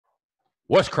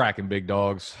What's cracking, big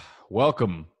dogs?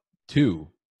 Welcome to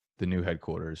the new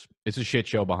headquarters. It's a shit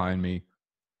show behind me.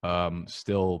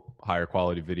 Still higher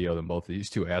quality video than both of these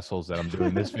two assholes that I'm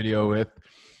doing this video with.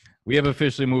 We have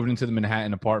officially moved into the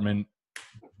Manhattan apartment,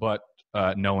 but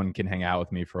no one can hang out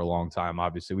with me for a long time.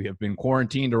 Obviously, we have been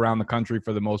quarantined around the country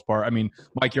for the most part. I mean,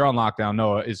 Mike, you're on lockdown.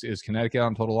 Noah, is Connecticut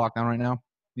on total lockdown right now?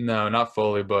 No, not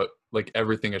fully, but like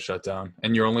everything is shut down,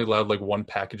 and you're only allowed like one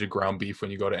package of ground beef when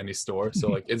you go to any store. So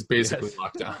like it's basically Yes.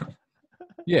 locked down.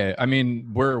 Yeah, I mean,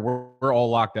 we're all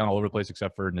locked down all over the place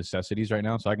except for necessities right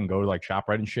now. So I can go to like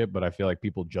ShopRite and shit, but I feel like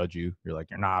people judge you. You're like,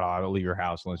 you're not allowed to leave your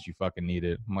house unless you fucking need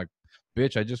it. I'm like,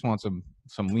 bitch, I just want some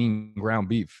lean ground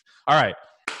beef. All right,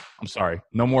 I'm sorry,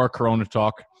 no more Corona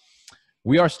talk.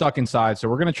 We are stuck inside, so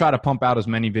we're gonna try to pump out as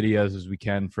many videos as we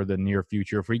can for the near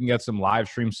future. If we can get some live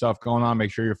stream stuff going on,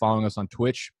 make sure you're following us on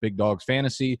Twitch, Big Dogs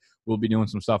Fantasy. We'll be doing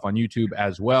some stuff on YouTube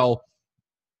as well.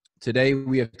 Today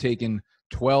we have taken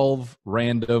 12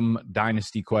 random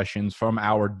Dynasty questions from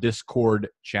our Discord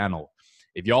channel.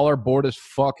 If y'all are bored as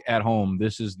fuck at home,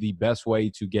 this is the best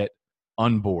way to get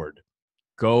unbored.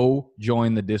 Go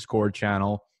join the Discord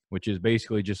channel, which is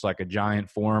basically just like a giant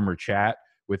forum or chat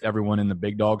with everyone in the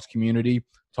Big Dogs community,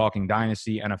 talking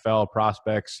Dynasty, NFL,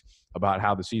 prospects, about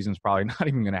how the season's probably not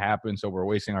even going to happen, so we're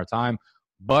wasting our time.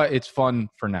 But it's fun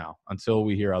for now until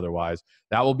we hear otherwise.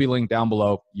 That will be linked down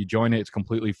below. You join it. It's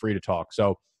completely free to talk.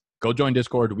 So go join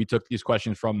Discord. We took these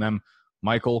questions from them.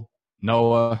 Michael,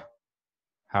 Noah,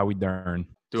 how we darn?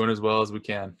 Doing as well as we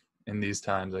can in these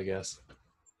times, I guess.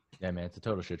 Yeah, man, it's a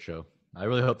total shit show. I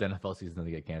really hope the NFL season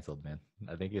doesn't get canceled, man.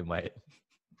 I think it might.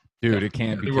 Dude, it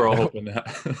can't be. We're all hoping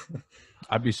that.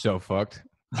 I'd be so fucked.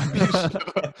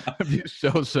 I'd be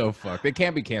so fucked. It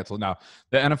can't be canceled. Now,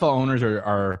 the NFL owners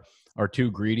are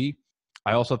too greedy.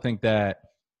 I also think that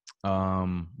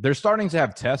they're starting to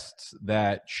have tests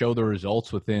that show the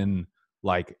results within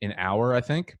like an hour, I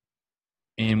think.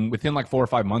 And within like 4 or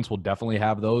 5 months, we'll definitely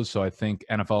have those. So I think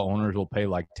NFL owners will pay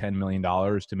like $10 million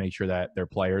to make sure that their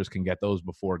players can get those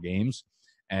before games.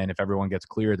 And if everyone gets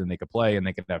cleared, then they could play and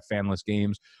they could have fanless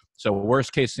games. So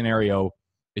worst case scenario,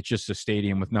 it's just a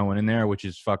stadium with no one in there, which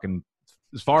is fucking,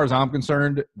 as far as I'm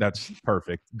concerned, that's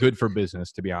perfect. Good for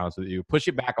business, to be honest with you. Push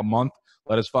it back a month.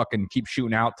 Let us fucking keep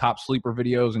shooting out top sleeper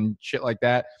videos and shit like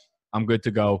that. I'm good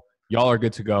to go. Y'all are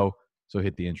good to go. So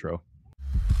hit the intro.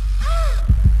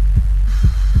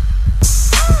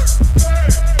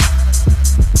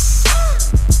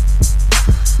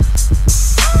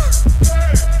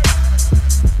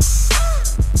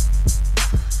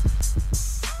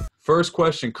 First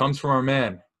question comes from our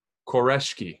man,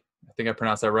 Koreshki. I think I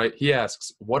pronounced that right. He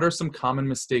asks, what are some common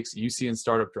mistakes you see in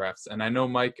startup drafts? And I know,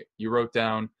 Mike, you wrote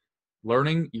down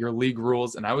learning your league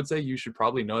rules, and I would say you should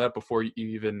probably know that before you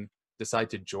even decide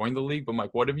to join the league. But, Mike,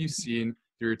 what have you seen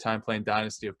through your time playing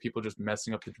Dynasty of people just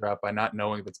messing up the draft by not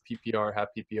knowing if it's PPR, half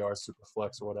PPR,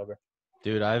 Superflex, or whatever?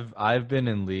 Dude, I've been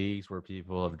in leagues where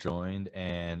people have joined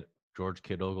and George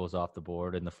Kittle goes off the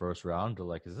board in the first round. They're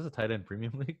like, is this a tight end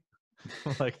premium league?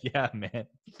 I'm like, yeah, man,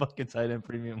 fucking tight end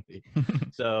premium league.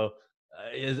 So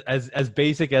as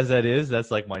basic as that is,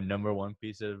 that's like my number one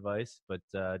piece of advice. But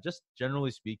just generally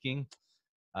speaking,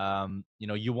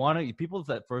 you want to, people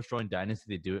that first join Dynasty,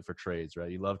 they do it for trades,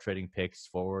 right? You love trading picks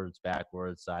forwards,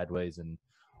 backwards, sideways, and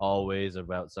always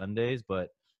about Sundays. But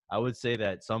I would say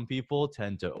that some people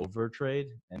tend to overtrade,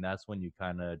 and that's when you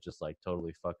kind of just like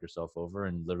totally fuck yourself over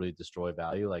and literally destroy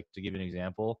value. Like, to give you an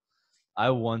example,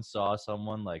 I once saw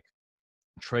someone like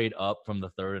trade up from the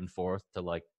third and fourth to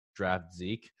like draft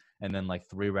Zeke, and then like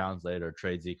 3 rounds later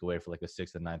trade Zeke away for like a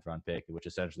 6th and 9th round pick, which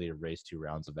essentially erased 2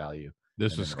 rounds of value.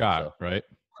 This was Scott, right?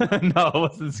 No, it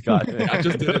wasn't Scott. I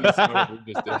just did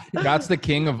it. Scott's the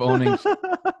king of owning.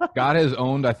 Scott has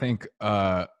owned, I think,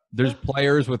 there's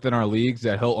players within our leagues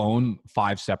that he'll own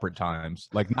 5 separate times,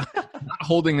 like not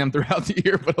holding them throughout the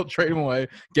year, but he'll trade them away,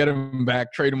 get them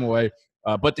back, trade them away.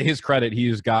 But to his credit,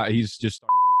 he's just started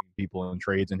raking people in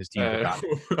trades, and his team has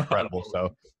gotten incredible.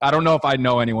 So I don't know if I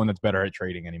know anyone that's better at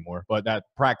trading anymore, but that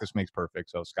practice makes perfect.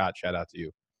 So Scott, shout out to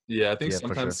you. Yeah, I think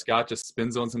sometimes Scott just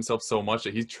spin zones himself so much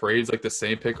that he trades like the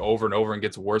same pick over and over and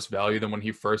gets worse value than when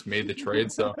he first made the trade.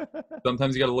 So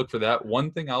sometimes you got to look for that.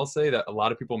 One thing I'll say that a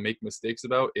lot of people make mistakes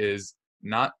about is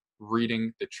not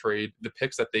reading the trade, the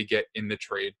picks that they get in the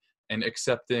trade, and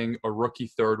accepting a rookie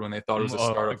third when they thought it was a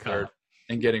startup third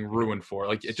and getting ruined for it.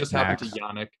 Like, it just happened to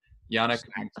Yannick.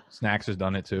 Snacks has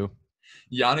done it too.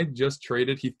 Yannick just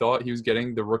traded. He thought he was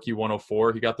getting the rookie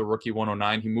 104. He got the rookie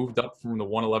 109. He moved up from the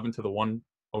 111 to the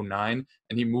 109,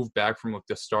 and he moved back from like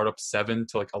the startup 7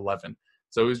 to like 11.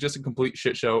 So it was just a complete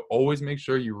shit show. Always make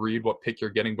sure you read what pick you're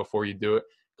getting before you do it,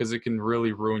 because it can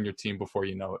really ruin your team before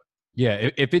you know it. Yeah,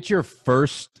 if it's your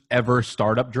first ever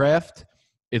startup draft,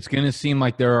 it's going to seem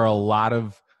like there are a lot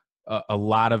of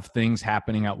things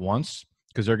happening at once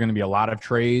because there are going to be a lot of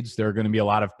trades. There are going to be a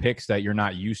lot of picks that you're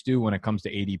not used to when it comes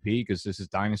to ADP because this is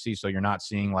Dynasty, so you're not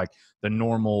seeing like the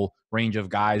normal range of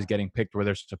guys getting picked where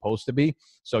they're supposed to be.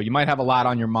 So you might have a lot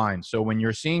on your mind. So when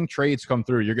you're seeing trades come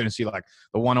through, you're going to see like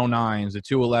the 109s, the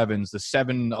 211s, the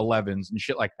 711s, and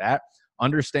shit like that.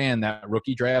 Understand that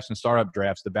rookie drafts and startup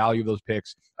drafts, the value of those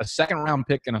picks, a second round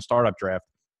pick in a startup draft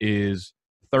is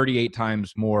 38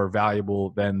 times more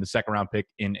valuable than the second round pick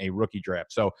in a rookie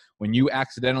draft. So when you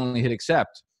accidentally hit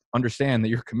accept, understand that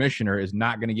your commissioner is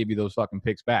not going to give you those fucking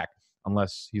picks back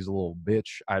unless he's a little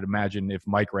bitch. I'd imagine if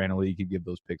Mike ran a league, he'd give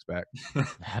those picks back.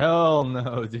 Hell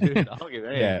no, dude. I'll give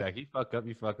anything Yeah. back. You fuck up,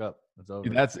 you fuck up. That's over.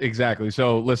 That's exactly.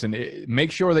 So listen,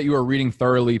 make sure that you are reading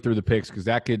thoroughly through the picks because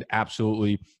that could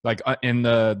absolutely like in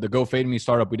the Go Fade Me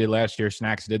startup we did last year.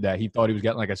 Snacks did that. He thought he was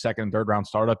getting like a second and third round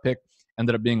startup pick,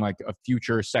 ended up being like a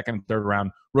future second and third round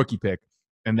rookie pick,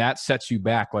 and that sets you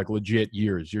back like legit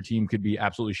years. Your team could be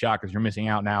absolutely shocked because you're missing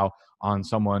out now on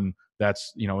someone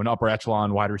that's an upper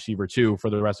echelon wide receiver too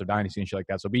for the rest of Dynasty and shit like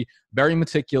that. So be very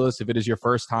meticulous if it is your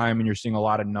first time and you're seeing a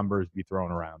lot of numbers be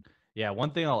thrown around. Yeah,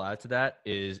 one thing I'll add to that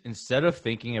is instead of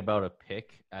thinking about a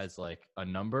pick as like a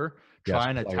number, try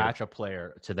and attach a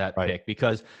player to that pick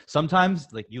because sometimes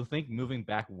like you think moving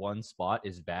back one spot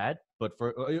is bad, but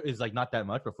is like not that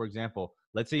much. But for example,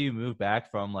 let's say you move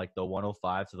back from like the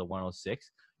 105 to the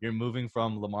 106, you're moving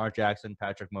from Lamar Jackson,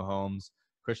 Patrick Mahomes,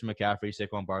 Christian McCaffrey,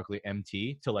 Saquon Barkley,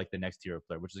 MT to like the next tier of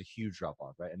player, which is a huge drop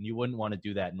off, right? And you wouldn't want to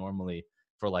do that normally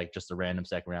for like just a random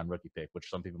second round rookie pick, which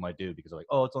some people might do because they're like,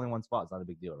 oh, it's only one spot. It's not a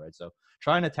big deal, right? So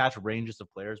try and attach ranges of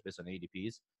players based on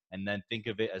ADPs and then think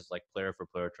of it as like player for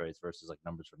player trades versus like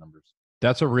numbers for numbers.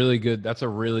 That's a really good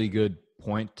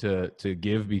point to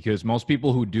give because most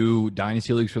people who do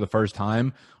dynasty leagues for the first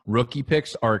time, rookie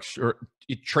picks are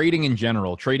trading in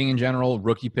general,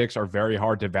 rookie picks are very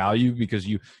hard to value because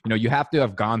you have to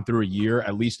have gone through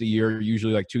at least a year,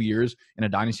 usually like 2 years in a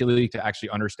dynasty league to actually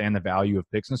understand the value of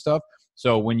picks and stuff.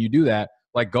 So when you do that,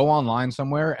 like go online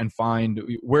somewhere and find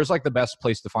where's like the best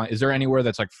place to find. Is there anywhere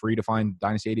that's like free to find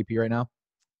dynasty ADP right now?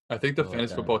 I think the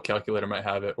fantasy football calculator might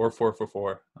have it, or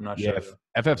 444. I'm not sure.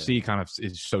 FFC kind of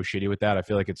is so shitty with that. I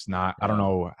feel like it's not. I don't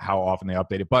know how often they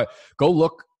update it, but go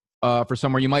look for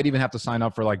somewhere. You might even have to sign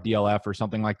up for like DLF or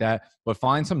something like that. But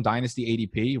find some Dynasty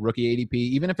ADP, rookie ADP,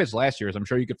 even if it's last year's. I'm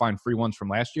sure you could find free ones from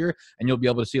last year, and you'll be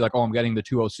able to see like, oh, I'm getting the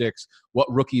 206.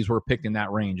 What rookies were picked in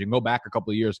that range, and go back a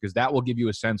couple of years because that will give you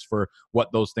a sense for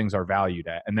what those things are valued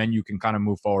at, and then you can kind of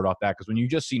move forward off that. Because when you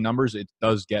just see numbers, it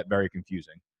does get very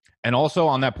confusing. And also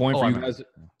on that point for you guys.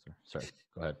 Sorry,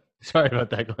 go ahead. Sorry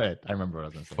about that. Go ahead. I remember what I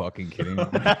was going to say. Fucking kidding.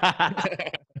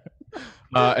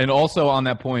 And also on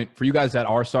that point, for you guys that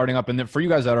are starting up, and then for you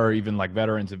guys that are even like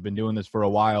veterans, have been doing this for a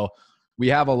while, we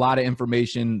have a lot of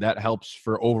information that helps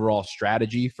for overall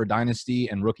strategy for Dynasty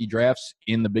and rookie drafts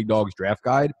in the Big Dogs Draft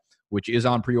Guide, which is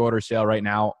on pre-order sale right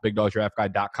now,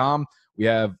 bigdogsdraftguide.com. We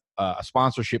have a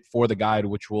sponsorship for the guide,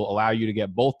 which will allow you to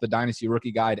get both the Dynasty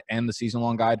Rookie Guide and the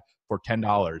Season-Long Guide for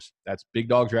 $10. That's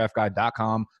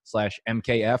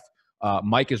bigdogsdraftguide.com/MKF.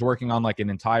 Mike is working on like an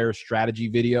entire strategy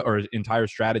video or entire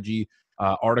strategy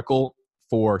article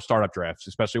for startup drafts,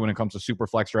 especially when it comes to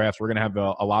Superflex drafts. We're going to have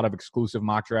a lot of exclusive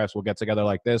mock drafts. We'll get together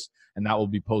like this, and that will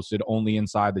be posted only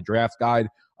inside the draft guide.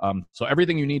 So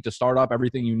everything you need to start up,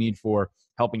 everything you need for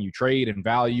helping you trade and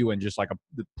value and just like a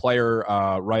player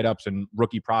write-ups and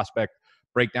rookie prospect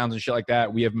breakdowns and shit like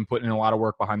that. We have been putting in a lot of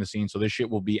work behind the scenes, so this shit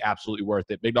will be absolutely worth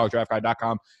it.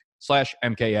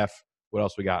 bigdogsdraftguide.com/MKF. What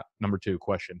else we got? Number 2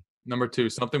 question. Number 2,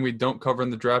 something we don't cover in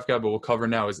the draft guide, but we'll cover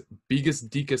now is Biggest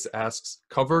Deekus asks,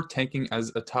 cover tanking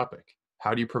as a topic.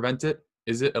 How do you prevent it?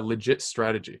 Is it a legit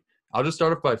strategy? I'll just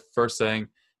start off by first saying,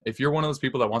 if you're one of those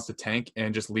people that wants to tank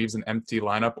and just leaves an empty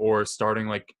lineup or starting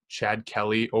like Chad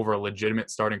Kelly over a legitimate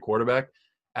starting quarterback,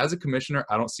 as a commissioner,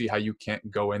 I don't see how you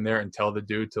can't go in there and tell the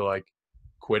dude to like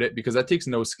quit it because that takes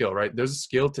no skill, right? There's a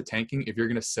skill to tanking if you're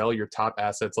going to sell your top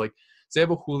assets. Like say I have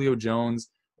a Julio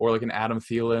Jones or like an Adam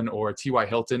Thielen or a T.Y.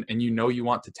 Hilton and you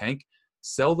want to tank,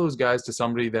 sell those guys to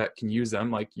somebody that can use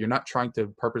them. Like you're not trying to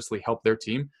purposely help their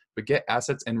team, but get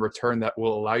assets in return that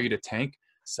will allow you to tank.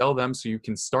 Sell them so you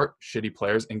can start shitty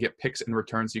players and get picks in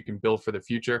return so you can build for the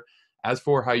future. As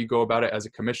for how you go about it as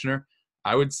a commissioner,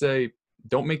 I would say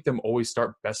don't make them always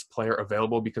start best player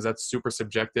available because that's super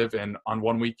subjective. And on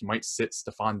one week, you might sit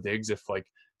Stephon Diggs if like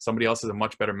somebody else has a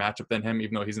much better matchup than him,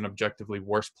 even though he's an objectively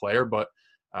worse player. But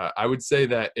I would say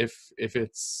that if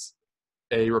it's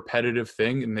a repetitive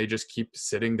thing and they just keep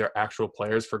sitting their actual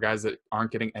players for guys that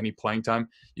aren't getting any playing time,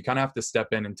 you kind of have to step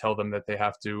in and tell them that they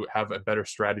have to have a better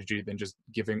strategy than just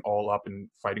giving all up and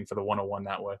fighting for the 101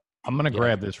 that way. I'm going to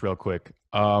grab this real quick.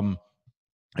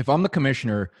 If I'm the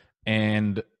commissioner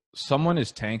and someone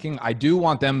is tanking, I do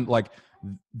want them, like,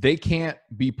 they can't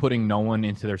be putting no one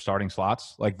into their starting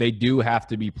slots. Like, they do have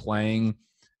to be playing.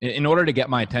 In order to get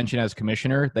my attention as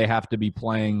commissioner, they have to be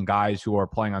playing guys who are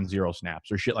playing on 0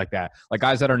 snaps or shit like that. Like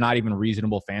guys that are not even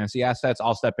reasonable fantasy assets.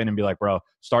 I'll step in and be like, bro,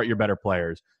 start your better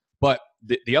players. But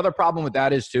the other problem with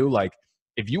that is too, like,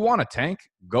 if you want to tank,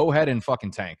 go ahead and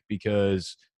fucking tank,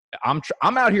 because I'm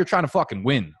out here trying to fucking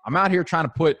win. I'm out here trying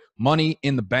to put money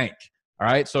in the bank. All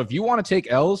right. So if you want to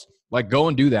take L's, like, go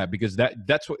and do that, because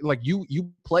that's what, like,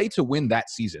 you play to win that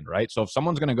season, right? So if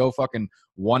someone's going to go fucking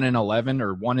 1-11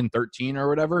 or 1-13 or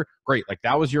whatever, great. Like,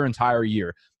 that was your entire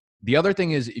year. The other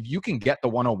thing is, if you can get the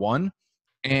 101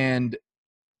 and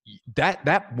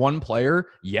that one player,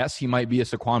 yes, he might be a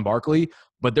Saquon Barkley,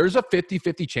 but there's a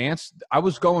 50-50 chance. I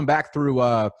was going back through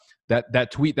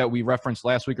that tweet that we referenced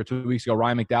last week or 2 weeks ago,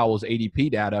 Ryan McDowell's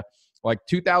ADP data, like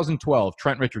 2012,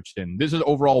 Trent Richardson. This is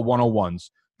overall 101s.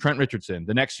 Trent Richardson,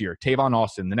 the next year, Tavon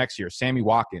Austin, the next year, Sammy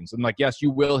Watkins. And, like, yes, you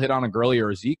will hit on a Gurley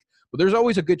or a Zeke, but there's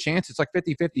always a good chance, it's like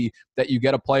 50-50, that you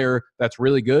get a player that's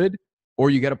really good or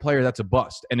you get a player that's a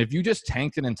bust. And if you just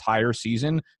tanked an entire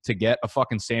season to get a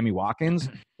fucking Sammy Watkins,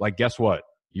 like, guess what?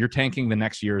 You're tanking the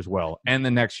next year as well and the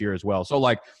next year as well. So,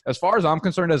 like, as far as I'm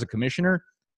concerned as a commissioner,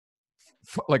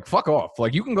 like, fuck off.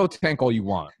 Like, you can go tank all you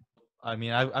want. I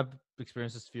mean, I've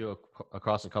experienced this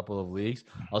across a couple of leagues.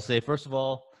 I'll say, first of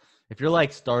all, if you're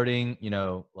like starting, you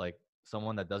know, like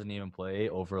someone that doesn't even play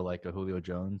over like a Julio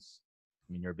Jones,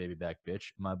 I mean, you're a baby back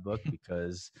bitch in my book,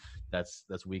 because that's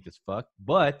weak as fuck.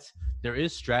 But there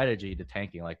is strategy to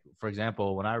tanking. Like, for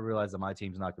example, when I realized that my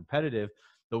team's not competitive,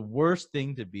 the worst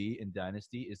thing to be in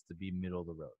Dynasty is to be middle of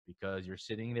the road, because you're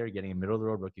sitting there getting middle of the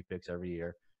road rookie picks every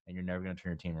year and you're never going to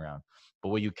turn your team around. But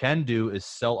what you can do is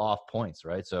sell off points,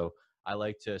 right? So I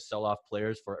like to sell off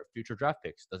players for future draft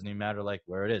picks. Doesn't even matter like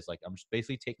where it is. Like, I'm just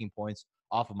basically taking points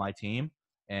off of my team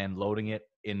and loading it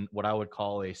in what I would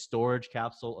call a storage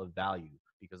capsule of value,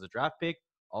 because the draft pick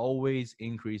always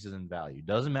increases in value.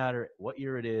 Doesn't matter what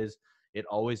year it is, it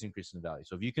always increases in value.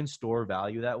 So if you can store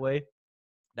value that way,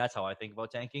 that's how I think about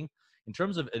tanking. In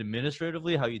terms of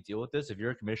administratively, how you deal with this, if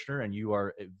you're a commissioner and you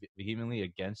are vehemently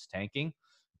against tanking,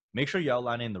 make sure you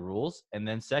outline in the rules. And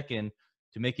then second,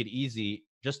 to make it easy,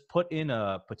 just put in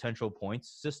a potential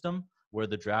points system where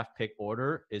the draft pick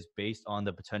order is based on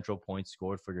the potential points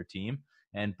scored for your team.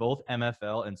 And both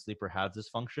MFL and Sleeper have this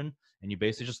function. And you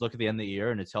basically just look at the end of the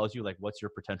year and it tells you like what's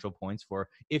your potential points for,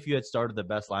 if you had started the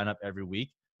best lineup every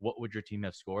week, what would your team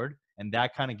have scored? And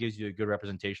that kind of gives you a good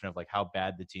representation of like how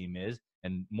bad the team is.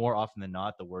 And more often than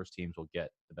not, the worst teams will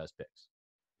get the best picks.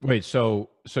 Wait, so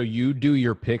you do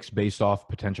your picks based off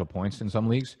potential points in some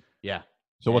leagues? Yeah.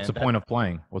 So what's the point of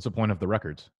playing? What's the point of the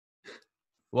records?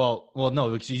 Well,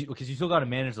 no, because you still got to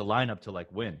manage the lineup to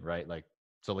like win, right? Like,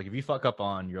 so like if you fuck up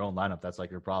on your own lineup, that's like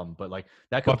your problem. But like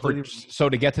that completely. So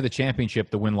to get to the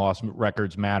championship, the win-loss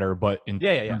records matter. But in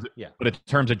But in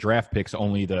terms of draft picks,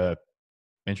 only the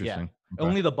interesting. Yeah. Okay.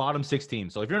 Only the bottom 6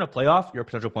 teams. So if you're in a playoff, your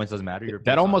potential points doesn't matter.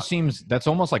 That's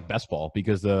almost like best ball,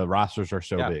 because the rosters are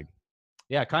so big.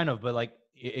 Yeah, kind of. But like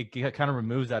it kind of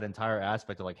removes that entire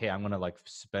aspect of like, hey, I'm gonna like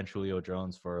bench Julio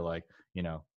Jones for like, you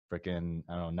know, freaking,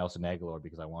 I don't know, Nelson Aguilar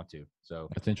because I want to. So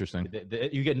that's interesting.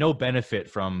 You get no benefit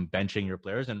from benching your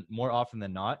players, and more often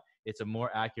than not, it's a more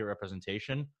accurate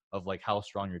representation of like how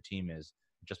strong your team is.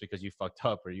 Just because you fucked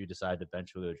up or you decide to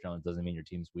bench Julio Jones doesn't mean your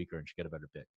team's weaker and should get a better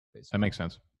pick. Basically. That makes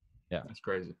sense. Yeah, that's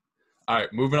crazy. All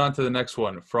right, moving on to the next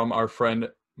one from our friend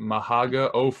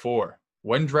Mahaga04.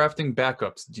 When drafting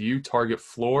backups, do you target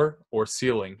floor or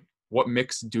ceiling? What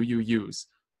mix do you use?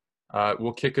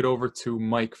 We'll kick it over to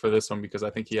Mike for this one because I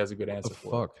think he has a good answer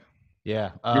for it.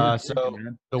 Yeah. So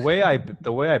the way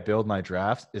I build my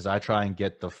drafts is I try and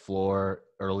get the floor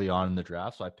early on in the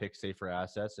draft. So I pick safer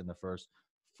assets in the first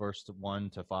 1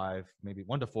 to 5, maybe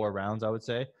 1 to 4 rounds, I would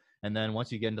say. And then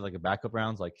once you get into like a backup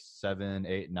rounds, like 7,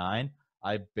 8, 9,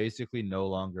 I basically no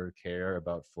longer care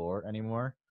about floor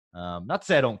anymore. Not to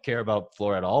say I don't care about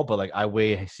floor at all, but like I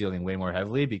weigh ceiling way more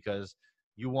heavily because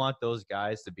you want those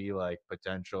guys to be like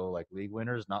potential like league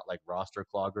winners, not like roster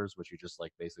cloggers, which you just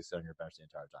like basically sit on your bench the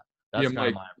entire time. That's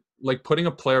kind of like putting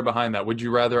a player behind that. Would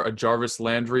you rather a Jarvis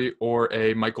Landry or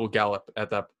a Michael Gallup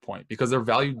at that point? Because they're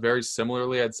valued very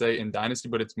similarly, I'd say, in Dynasty,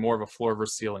 but it's more of a floor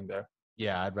versus ceiling there.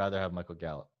 Yeah, I'd rather have Michael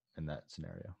Gallup in that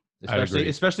scenario.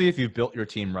 Especially if you've built your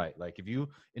team right. Like if you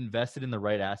invested in the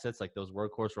right assets, like those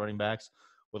workhorse running backs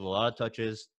with a lot of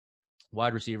touches,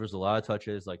 wide receivers, a lot of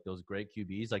touches, like those great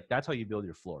QBs. Like that's how you build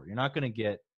your floor. You're not going to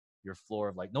get your floor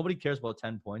of like nobody cares about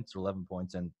 10 points or 11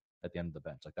 points and at the end of the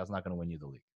bench. Like that's not going to win you the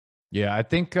league. Yeah, I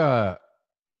think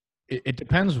it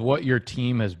depends what your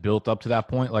team has built up to that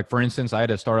point. Like, for instance, I had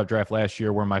a startup draft last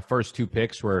year where my first 2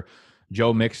 picks were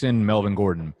Joe Mixon, Melvin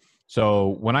Gordon.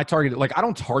 So when I targeted, like, I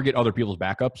don't target other people's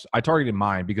backups. I targeted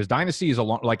mine because Dynasty is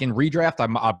like in redraft,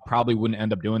 I probably wouldn't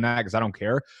end up doing that because I don't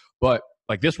care. But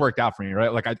like this worked out for me,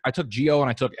 right? Like I took Gio and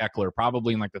I took Eckler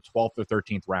probably in like the 12th or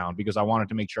 13th round because I wanted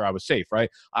to make sure I was safe, right?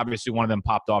 Obviously, one of them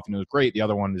popped off and it was great. The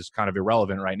other one is kind of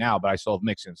irrelevant right now, but I still have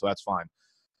Mixon, so that's fine.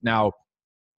 Now,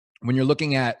 when you're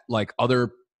looking at like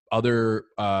other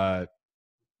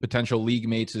potential league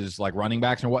mates is like running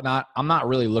backs and whatnot, I'm not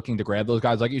really looking to grab those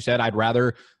guys. Like you said, I'd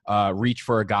rather reach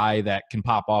for a guy that can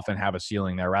pop off and have a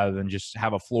ceiling there rather than just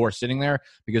have a floor sitting there.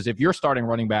 Because if your starting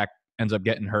running back ends up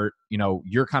getting hurt, you know,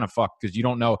 you're kind of fucked because you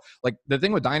don't know. Like the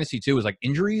thing with Dynasty too is like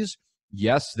injuries,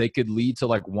 yes, they could lead to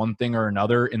like one thing or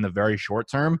another in the very short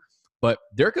term. But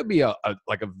there could be a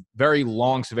very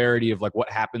long severity of like what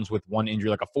happens with one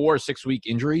injury, like a 4 or 6 week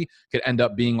injury could end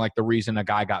up being like the reason a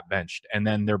guy got benched, and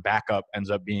then their backup ends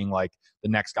up being like the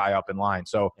next guy up in line.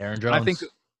 So Aaron Jones. I think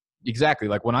exactly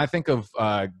like when I think of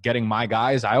getting my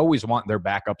guys, I always want their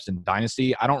backups in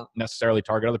Dynasty. I don't necessarily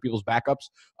target other people's backups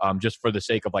just for the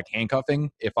sake of like handcuffing.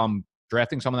 If I'm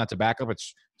drafting someone that's a backup,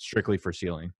 it's strictly for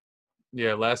ceiling.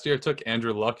 Yeah, last year I took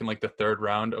Andrew Luck in like the 3rd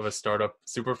round of a startup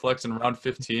Superflex. In round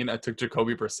 15, I took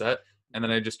Jacoby Brissett, and then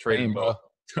I just traded Same, both.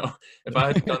 So if I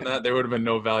had done that, there would have been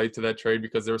no value to that trade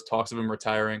because there was talks of him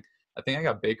retiring. I think I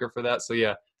got Baker for that. So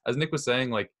yeah, as Nick was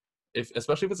saying, like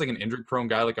especially if it's like an injury-prone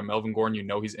guy like a Melvin Gordon, you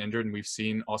know he's injured, and we've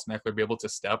seen Austin Eckler be able to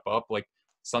step up. Like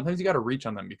sometimes you got to reach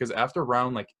on them because after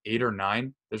round like 8 or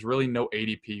 9, there's really no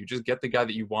ADP. You just get the guy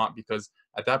that you want because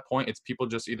at that point, it's people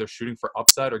just either shooting for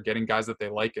upside or getting guys that they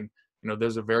like. And you know,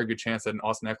 there's a very good chance that an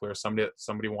Austin Eckler is somebody that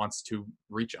somebody wants to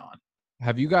reach on.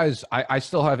 Have you guys? I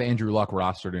still have Andrew Luck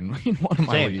rostered in one of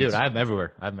my Same, leagues. dude. I'm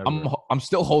everywhere. I'm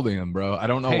still holding him, bro. I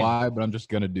don't know Same. why, but I'm just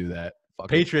gonna do that. Fuck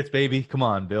Patriots, baby. Come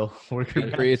on, Bill.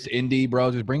 Patriots, Indy, bro.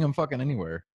 Just bring him fucking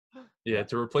anywhere. Yeah,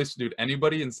 to replace dude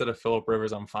anybody instead of Phillip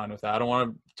Rivers, I'm fine with that. I don't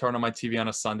want to turn on my TV on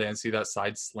a Sunday and see that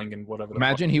side sling and whatever.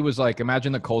 Imagine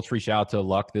the Colts reach out to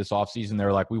Luck this offseason.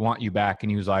 They're like, we want you back.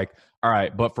 And he was like, all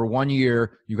right, but for 1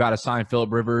 year, you got to sign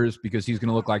Phillip Rivers because he's going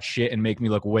to look like shit and make me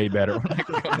look way better when I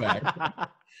come back.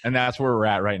 And that's where we're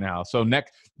at right now. So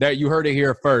that you heard it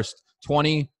here first,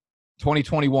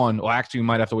 2021. Well, actually, we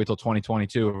might have to wait till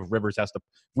 2022. If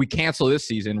we cancel this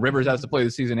season, Rivers has to play the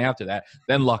season after that.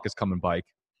 Then Luck is coming bike.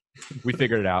 We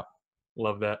figured it out.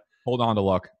 Love that. Hold on to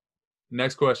Luck.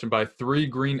 Next question by 3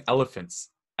 Green Elephants.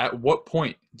 At what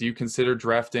point do you consider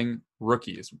drafting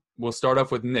rookies? We'll start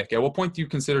off with Nick. At what point do you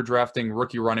consider drafting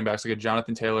rookie running backs like a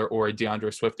Jonathan Taylor or a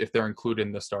DeAndre Swift if they're included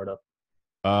in the startup?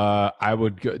 I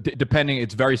would go, depending.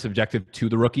 It's very subjective to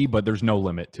the rookie, but there's no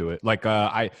limit to it. Like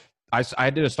I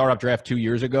did a startup draft 2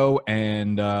 years ago,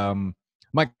 and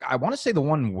Mike, I want to say the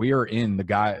one we're in, the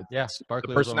guy,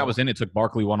 Barkley, the person that was in it took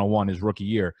Barkley 101 his rookie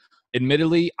year.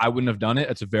 Admittedly, I wouldn't have done it.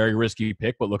 It's a very risky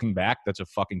pick, but looking back, that's a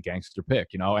fucking gangster pick,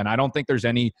 you know? And I don't think there's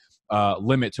any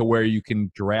limit to where you can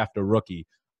draft a rookie.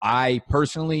 I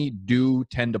personally do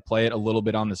tend to play it a little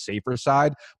bit on the safer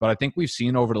side, but I think we've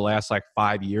seen over the last like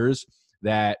 5 years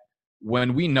that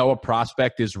when we know a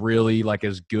prospect is really like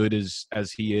as good as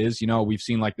he is, you know, we've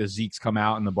seen like the Zekes come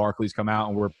out and the Barkleys come out,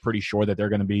 and we're pretty sure that they're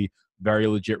going to be very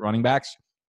legit running backs.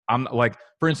 I'm like,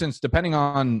 for instance, depending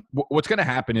on what's going to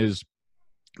happen is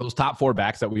those top 4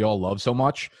 backs that we all love so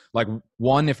much, like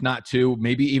 1, if not 2,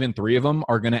 maybe even 3 of them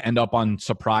are going to end up on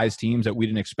surprise teams that we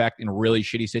didn't expect in really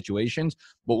shitty situations.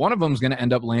 But one of them is going to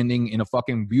end up landing in a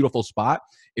fucking beautiful spot.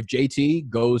 If JT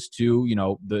goes to, you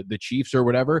know, the Chiefs or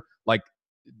whatever, like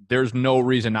there's no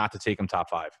reason not to take him top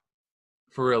 5.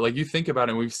 For real, like you think about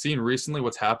it, and we've seen recently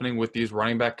what's happening with these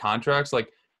running back contracts, like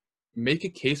make a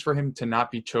case for him to not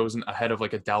be chosen ahead of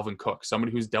like a Dalvin Cook, somebody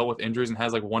who's dealt with injuries and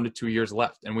has like 1 to 2 years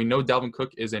left. And we know Dalvin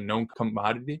Cook is a known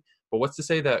commodity, but what's to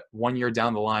say that 1 year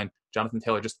down the line, Jonathan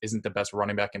Taylor just isn't the best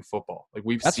running back in football? Like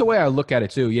that's the way I look at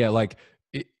it too. Yeah. Like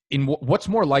in what's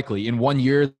more likely in 1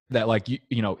 year that like,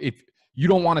 you know, if you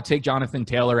don't want to take Jonathan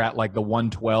Taylor at like the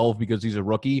 112 because he's a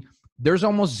rookie, there's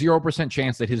almost 0%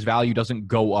 chance that his value doesn't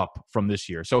go up from this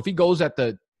year. So if he goes at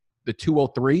the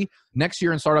 203 next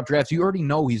year in startup drafts, you already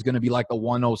know he's going to be like the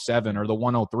 107 or the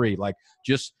 103. Like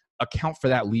just account for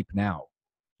that leap now.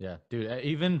 Yeah, dude.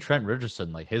 Even Trent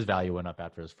Richardson, like his value went up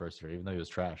after his first year, even though he was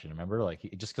trash. And remember, like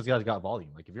just because he got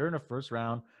volume. Like if you're in a first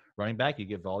round running back, you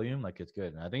get volume. Like it's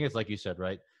good. And I think it's like you said,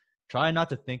 right? Try not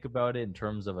to think about it in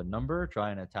terms of a number. Try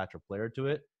and attach a player to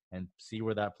it. and see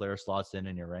where that player slots in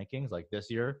your rankings. Like this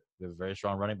year, we have a very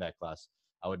strong running back class.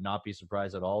 I would not be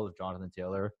surprised at all if Jonathan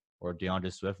Taylor or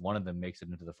DeAndre Swift, one of them makes it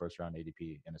into the first round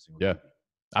ADP in a single Yeah. QB.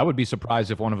 I would be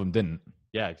surprised if one of them didn't.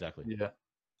 Yeah, exactly. Yeah.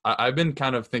 I've been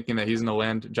kind of thinking that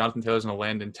Jonathan Taylor's going to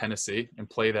land in Tennessee and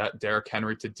play that Derrick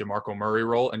Henry to DeMarco Murray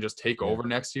role and just take over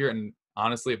next year. And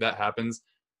honestly, if that happens,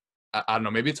 I don't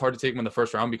know, maybe it's hard to take him in the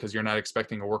first round because you're not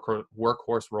expecting a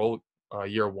workhorse role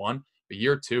year one. But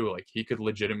year two, like he could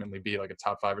legitimately be like a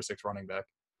top 5 or 6 running back.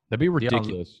 That'd be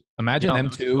ridiculous. Imagine them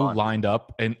two lined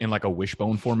up in like a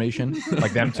wishbone formation,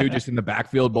 like them two just in the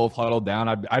backfield, both huddled down.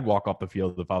 I'd walk off the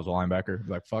field if I was a linebacker.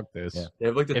 Be like, fuck this. Yeah. They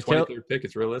have like the 23rd pick.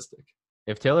 It's realistic.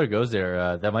 If Taylor goes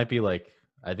there, that might be like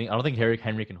I don't think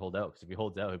Henry can hold out because if he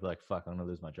holds out, he'd be like, "Fuck, I'm gonna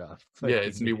lose my job." Like, yeah,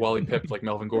 it's gonna be Wally Pipped like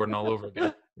Melvin Gordon all over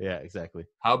again. Yeah, exactly.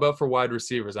 How about for wide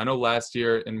receivers? I know last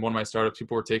year in one of my startups,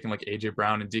 people were taking like AJ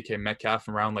Brown and DK Metcalf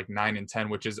from around like 9 and 10,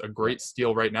 which is a great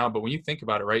steal right now. But when you think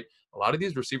about it, right, a lot of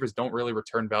these receivers don't really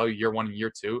return value year 1 and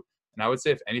year 2. And I would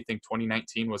say, if anything,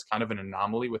 2019 was kind of an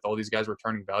anomaly with all these guys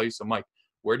returning value. So, Mike,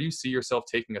 where do you see yourself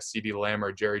taking a CeeDee Lamb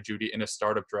or Jerry Jeudy in a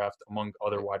startup draft among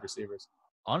other wide receivers?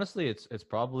 Honestly, it's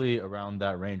probably around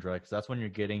that range, right? Because that's when you're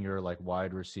getting your like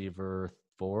wide receiver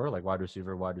 4, like wide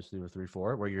receiver 3,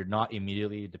 4, where you're not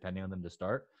immediately depending on them to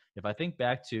start. If I think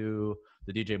back to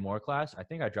the DJ Moore class, I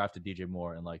think I drafted DJ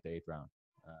Moore in like the 8th round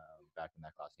back in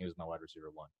that class. He was my wide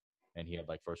receiver 1, and he had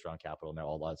like first round capital and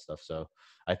all that stuff. So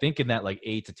I think in that like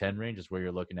 8 to 10 range is where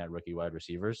you're looking at rookie wide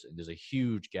receivers. And there's a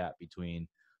huge gap between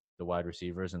the wide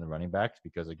receivers and the running backs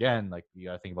because, again, like you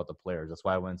got to think about the players. That's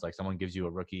why when it's like someone gives you a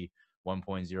rookie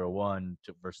 1.01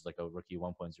 versus like a rookie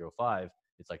 1.05,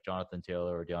 it's like Jonathan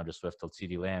Taylor or DeAndre Swift to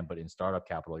CeeDee Lamb, but in startup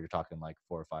capital, you're talking like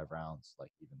 4 or 5 rounds,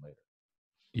 like even later.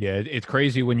 Yeah, it's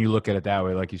crazy when you look at it that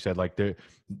way. Like you said, like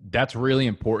that's really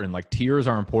important. Like tiers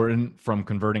are important from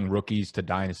converting rookies to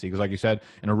dynasty. Because like you said,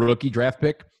 in a rookie draft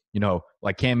pick, you know,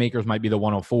 like Cam Akers might be the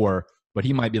 104, but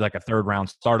he might be like a 3rd round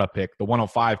startup pick. The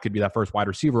 105 could be that first wide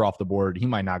receiver off the board. He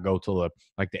might not go till the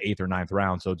 8th or 9th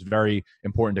round. So it's very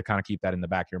important to kind of keep that in the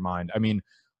back of your mind. I mean,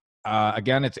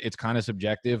 again, it's kind of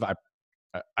subjective.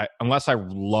 I unless I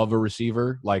love a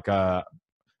receiver, like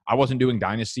I wasn't doing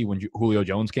dynasty when Julio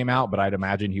Jones came out, but I'd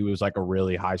imagine he was like a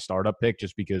really high startup pick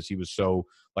just because he was so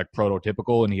like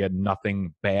prototypical and he had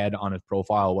nothing bad on his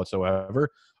profile whatsoever.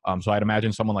 So I'd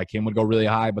imagine someone like him would go really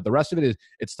high. But the rest of it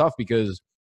it's tough because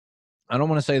I don't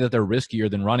want to say that they're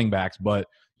riskier than running backs, but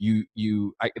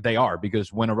they are,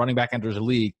 because when a running back enters a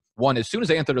league, one, as soon as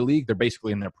they enter the league, they're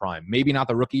basically in their prime. Maybe not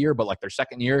the rookie year, but like their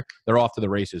 2nd year, they're off to the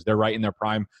races. They're right in their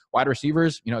prime. Wide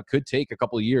receivers, you know, it could take a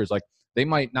couple of years. Like they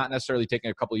might not necessarily take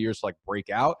a couple of years to like break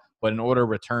out, but in order to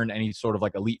return any sort of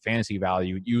like elite fantasy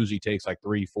value, it usually takes like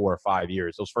 3, 4, or 5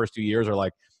 years. Those first 2 years are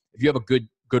like, if you have a good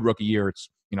rookie year, it's,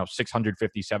 you know,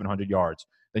 650, 700 yards.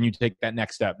 Then you take that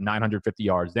next step, 950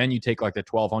 yards. Then you take like the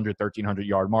 1,200, 1,300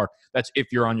 yard mark. That's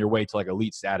if you're on your way to like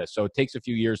elite status. So it takes a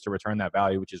few years to return that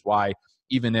value, which is why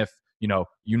even if, you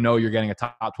know you're getting a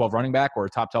top 12 running back or a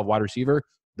top 12 wide receiver,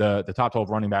 the top 12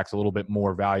 running back's a little bit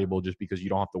more valuable just because you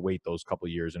don't have to wait those couple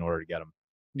of years in order to get them.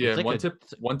 Yeah, like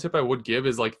one tip I would give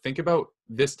is like think about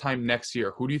this time next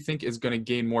year. Who do you think is going to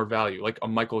gain more value, like a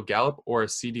Michael Gallup or a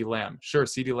CeeDee Lamb? Sure,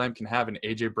 CeeDee Lamb can have an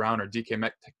AJ Brown or DK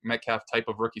Metcalf type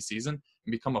of rookie season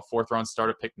and become a 4th round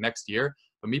starter pick next year.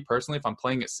 But me personally, if I'm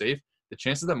playing it safe, the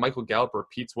chances that Michael Gallup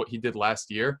repeats what he did last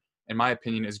year, in my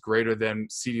opinion, is greater than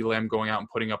CeeDee Lamb going out and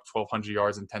putting up 1,200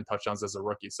 yards and 10 touchdowns as a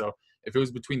rookie. So if it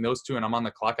was between those two and I'm on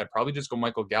the clock, I'd probably just go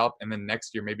Michael Gallup, and then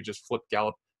next year maybe just flip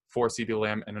Gallup for CeeDee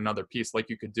Lamb and another piece like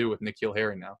you could do with N'Keal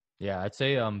Harry now. Yeah, I'd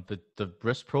say the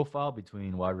risk profile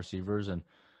between wide receivers and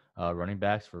running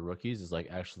backs for rookies is like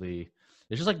actually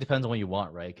it just like depends on what you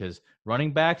want, right? Because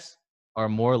running backs are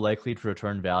more likely to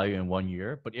return value in 1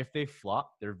 year, but if they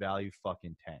flop, their value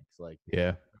fucking tanks. Like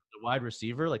yeah, the wide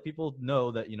receiver, like people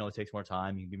know that it takes more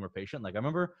time, you can be more patient. Like I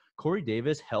remember Corey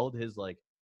Davis held his like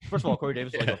first of all, Corey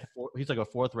Davis yeah. he's like a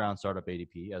 4th round startup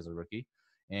ADP as a rookie.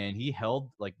 And he held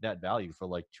like that value for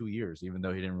like 2 years, even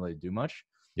though he didn't really do much.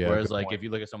 Yeah, whereas like if you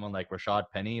look at someone like Rashad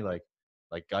Penny, like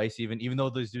Geis, even though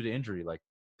those due to injury, like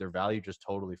their value just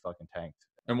totally fucking tanked.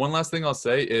 And one last thing I'll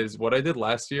say is what I did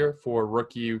last year for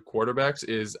rookie quarterbacks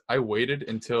is I waited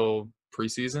until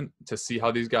preseason to see how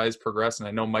these guys progress. And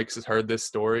I know Mike's has heard this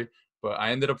story, but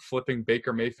I ended up flipping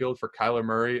Baker Mayfield for Kyler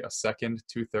Murray, a 2nd,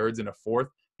 2/3, and a 4th,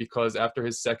 because after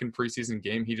his 2nd preseason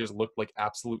game, he just looked like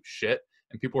absolute shit.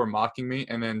 And people were mocking me.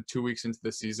 And then 2 weeks into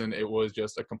the season, it was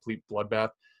just a complete bloodbath.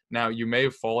 Now, you may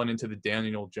have fallen into the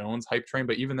Daniel Jones hype train,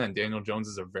 but even then, Daniel Jones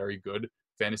is a very good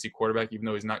fantasy quarterback, even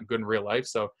though he's not good in real life.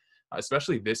 So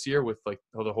especially this year with like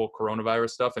the whole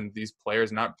coronavirus stuff and these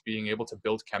players not being able to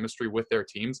build chemistry with their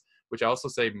teams, which I also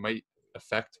say might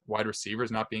affect wide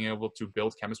receivers not being able to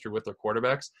build chemistry with their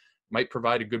quarterbacks, might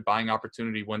provide a good buying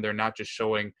opportunity when they're not just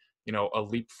showing, you know, a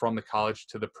leap from the college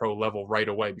to the pro level right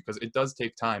away, because it does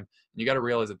take time. And you got to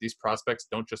realize that these prospects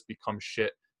don't just become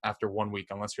shit after 1 week,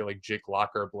 unless you're like Jake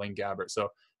Locker or Blaine Gabbert. So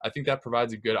I think that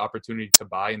provides a good opportunity to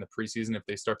buy in the preseason if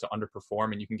they start to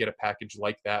underperform, and you can get a package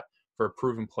like that for a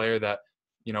proven player that,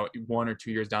 you know, 1 or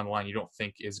 2 years down the line, you don't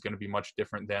think is going to be much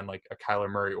different than like a Kyler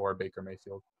Murray or a Baker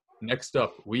Mayfield. Next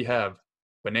up, we have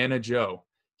Banana Joe.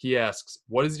 He asks,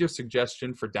 what is your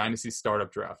suggestion for Dynasty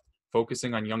startup draft?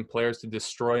 Focusing on young players to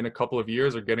destroy in a couple of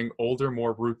years, or getting older,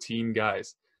 more routine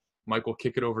guys? Michael,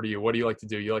 kick it over to you. What do you like to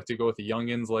do? You like to go with the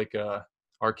youngins like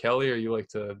R. Kelly, or you like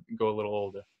to go a little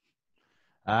older?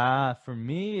 For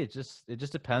me, it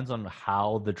just depends on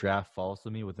how the draft falls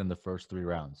to me within the first 3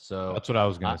 rounds. So That's what I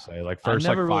was gonna say. Like first,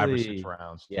 like 5 or 6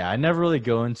 rounds. Yeah, I never really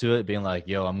go into it being like,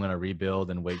 "Yo, I'm gonna rebuild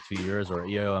and wait 2 years," or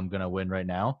 "Yo, I'm gonna win right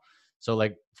now." So,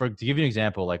 like, to give you an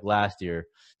example, like last year,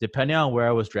 depending on where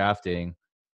I was drafting,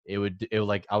 it would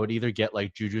like I would either get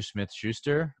like Juju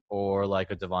Smith-Schuster or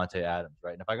like a Devontae Adams,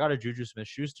 right? And if I got a Juju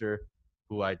Smith-Schuster,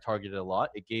 who I targeted a lot,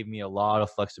 it gave me a lot of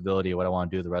flexibility of what I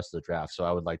want to do the rest of the draft. So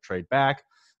I would like trade back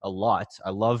a lot. I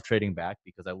love trading back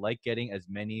because I like getting as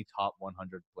many top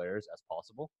 100 players as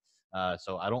possible.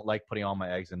 So I don't like putting all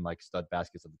my eggs in like stud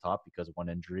baskets at the top, because one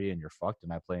injury and you're fucked.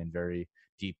 And I play in very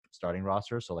deep starting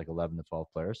rosters, so like 11 to 12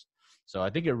 players. So I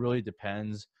think it really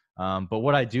depends. But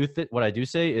what I do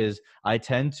say is I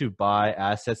tend to buy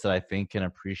assets that I think can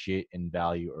appreciate in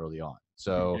value early on.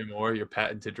 So your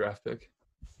patented draft pick.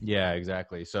 Yeah,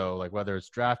 exactly. So like whether it's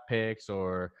draft picks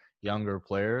or younger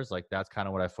players, like that's kind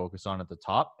of what I focus on at the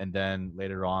top. And then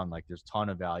later on, like there's a ton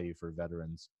of value for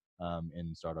veterans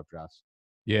in startup drafts.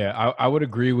 Yeah, I would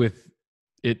agree with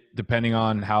it depending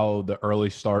on how the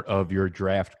early start of your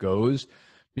draft goes,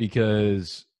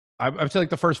 because I would say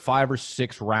like the first 5 or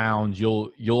 6 rounds,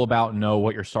 you'll about know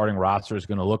what your starting roster is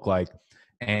going to look like.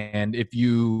 And if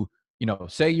you know,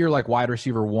 say you're like wide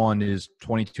receiver 1 is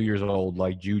 22 years old,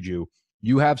 like Juju,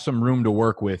 you have some room to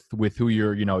work with who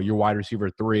your, you know, your wide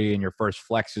receiver 3 and your first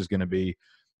flex is going to be.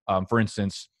 For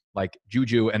instance, like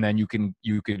Juju, and then you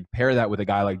could pair that with a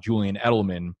guy like Julian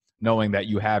Edelman, knowing that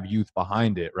you have youth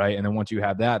behind it, right? And then once you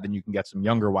have that, then you can get some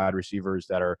younger wide receivers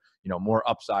that are, you know, more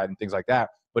upside and things like that.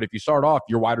 But if you start off,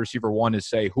 your wide receiver 1 is,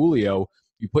 say, Julio,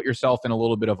 you put yourself in a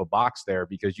little bit of a box there,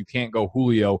 because you can't go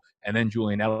Julio and then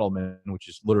Julian Edelman, which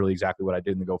is literally exactly what I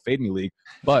did in the Go Fade Me League.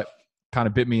 But kind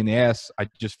of bit me in the ass. I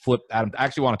just flipped Adam. I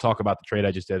actually want to talk about the trade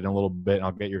I just did in a little bit, and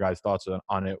I'll get your guys' thoughts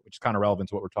on it, which is kind of relevant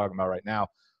to what we're talking about right now.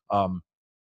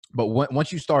 But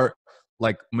once you start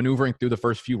like maneuvering through the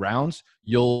first few rounds,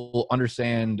 you'll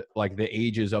understand like the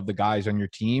ages of the guys on your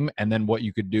team, and then what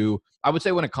you could do. I would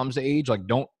say when it comes to age, like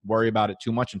don't worry about it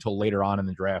too much until later on in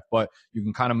the draft, but you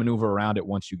can kind of maneuver around it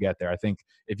once you get there. I think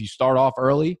if you start off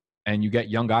early and you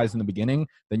get young guys in the beginning,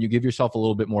 then you give yourself a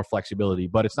little bit more flexibility,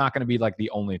 but it's not going to be like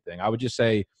the only thing. I would just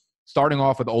say starting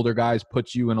off with older guys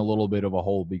puts you in a little bit of a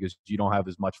hole, because you don't have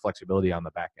as much flexibility on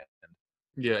the back end.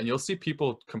 Yeah, and you'll see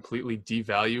people completely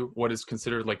devalue what is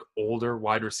considered like older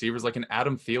wide receivers, like an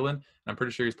Adam Thielen. And I'm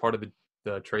pretty sure he's part of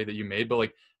the trade that you made, but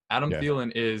like Adam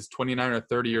Thielen is 29 or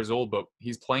 30 years old, but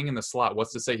he's playing in the slot.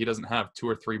 What's to say he doesn't have 2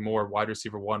 or 3 more wide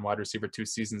receiver 1, wide receiver 2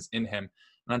 seasons in him?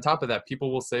 And on top of that, people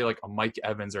will say like a Mike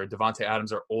Evans or a Devontae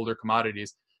Adams are older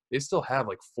commodities. They still have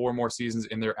like 4 more seasons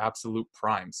in their absolute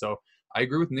prime. So I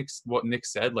agree with what Nick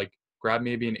said. Like, grab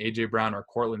maybe an A.J. Brown or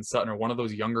Cortland Sutton or one of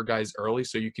those younger guys early,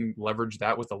 so you can leverage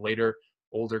that with a later,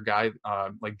 older guy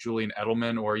like Julian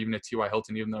Edelman, or even a T.Y.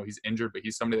 Hilton, even though he's injured, but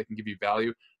he's somebody that can give you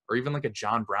value. Or even like a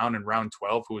John Brown in round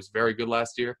 12, who was very good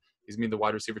last year. He's made the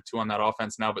wide receiver 2 on that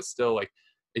offense now, but still, like,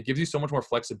 it gives you so much more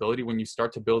flexibility when you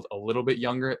start to build a little bit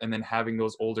younger, and then having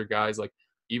those older guys, like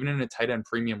even in a tight end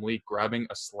premium league, grabbing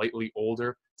a slightly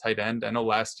older tight end. I know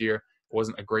last year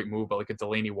wasn't a great move, but like a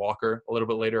Delaney Walker a little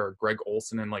bit later, or Greg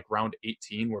Olsen in like round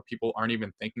 18, where people aren't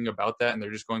even thinking about that and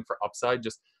they're just going for upside.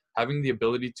 Just having the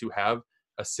ability to have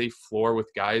a safe floor with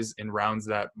guys in rounds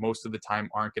that most of the time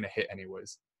aren't going to hit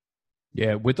anyways.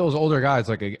 Yeah, with those older guys,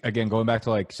 like again, going back to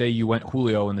like, say you went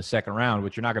Julio in the second round,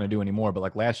 which you're not going to do anymore, but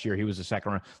like last year he was a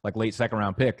second round, like late second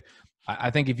round pick.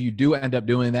 I think if you do end up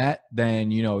doing that, then,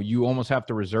 you know, you almost have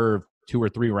to reserve 2 or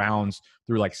 3 rounds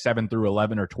through like 7 through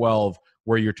 11 or 12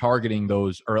 where you're targeting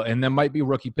those early, and there might be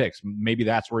rookie picks. Maybe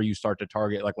that's where you start to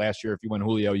target. Like last year, if you went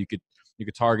Julio, you could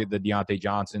target the Deontay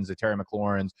Johnsons, the Terry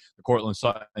McLaurins, the Cortland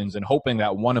Suttons, and hoping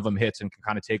that one of them hits and can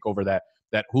kind of take over that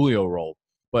Julio role.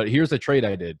 But here's the trade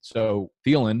I did. So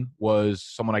Thielen was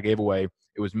someone I gave away.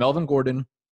 It was Melvin Gordon,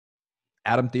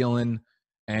 Adam Thielen,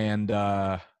 and do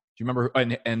you remember?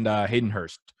 And Hayden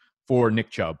Hurst for Nick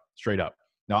Chubb, straight up.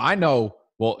 Now I know.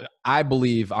 Well, I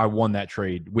believe I won that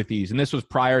trade with these, and this was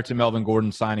prior to Melvin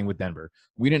Gordon signing with Denver.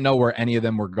 We didn't know where any of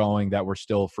them were going that were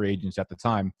still free agents at the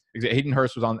time. Hayden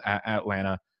Hurst was on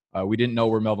Atlanta. We didn't know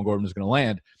where Melvin Gordon was going to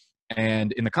land.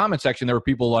 And in the comment section, there were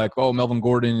people like, oh, Melvin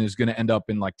Gordon is going to end up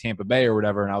in like Tampa Bay or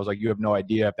whatever. And I was like, you have no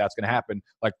idea if that's going to happen.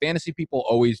 Like fantasy people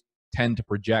always tend to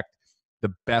project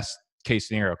the best case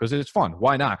scenario because it's fun.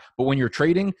 Why not? But when you're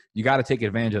trading, you got to take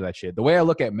advantage of that shit. The way I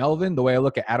look at Melvin, the way I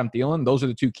look at Adam Thielen, those are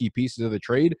the two key pieces of the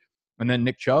trade. And then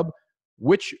Nick Chubb,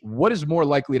 what is more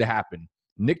likely to happen?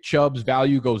 Nick Chubb's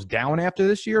value goes down after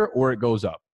this year or it goes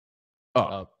up?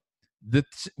 Up.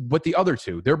 But the other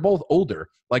two, they're both older.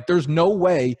 Like there's no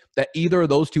way that either of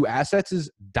those two assets'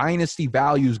 dynasty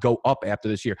values go up after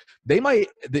this year. They might,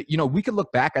 we could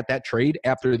look back at that trade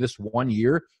after this 1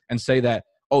 year and say that,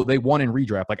 oh, they won in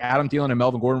redraft. Like Adam Thielen and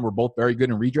Melvin Gordon were both very good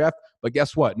in redraft. But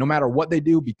guess what? No matter what they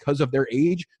do, because of their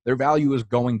age, their value is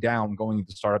going down going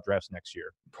into startup drafts next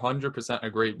year. 100%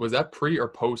 agree. Was that pre or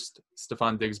post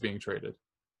Stephon Diggs being traded?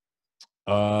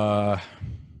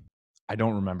 I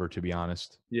don't remember, to be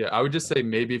honest. Yeah, I would just say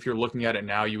maybe if you're looking at it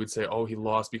now, you would say, oh, he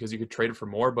lost because you could trade it for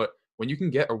more. But when you can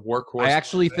get a workhorse. I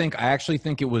actually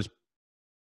think it was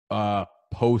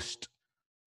post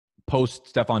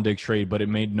Stephon Diggs trade, but it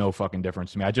made no fucking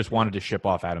difference to me. I just wanted to ship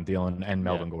off Adam Thielen and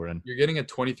Melvin Gordon. You're getting a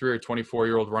 23 or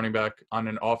 24-year-old running back on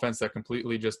an offense that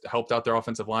completely just helped out their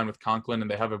offensive line with Conklin, and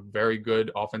they have a very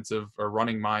good offensive or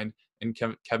running mind in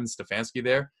Kevin Stefanski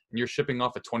there. And you're shipping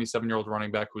off a 27-year-old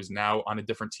running back who's now on a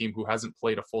different team who hasn't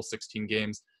played a full 16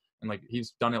 games. And like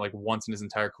he's done it like once in his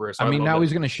entire career. So I mean, now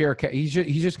he's going to share. He's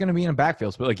just going to be in a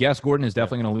backfield. But like, yes, Gordon is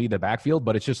definitely going to lead the backfield.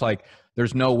 But it's just like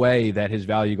there's no way that his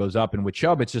value goes up. And with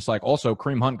Chubb, it's just like also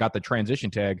Kareem Hunt got the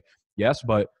transition tag. Yes,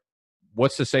 but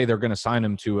what's to say they're going to sign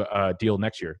him to a deal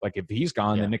next year? Like if he's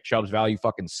gone, then Nick Chubb's value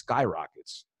fucking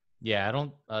skyrockets. Yeah,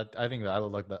 I think that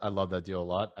I love that deal a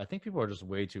lot. I think people are just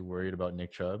way too worried about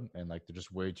Nick Chubb, and like they're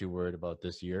just way too worried about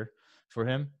this year for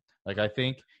him. Like I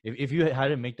think if you had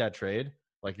to make that trade.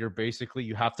 Like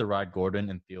you have to ride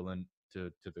Gordon and Thielen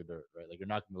to the dirt, right? Like you're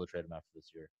not going to be able to trade them after this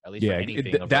year. At least for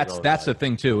anything. That's the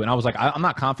thing too. And I was like, I'm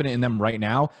not confident in them right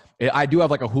now. I do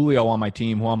have like a Julio on my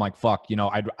team who I'm like, fuck,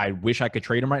 I wish I could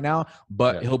trade him right now,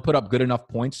 but he'll put up good enough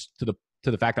points to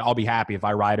the fact that I'll be happy if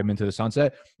I ride him into the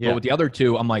sunset. Yeah. But with the other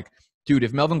two, I'm like, dude,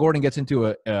 if Melvin Gordon gets into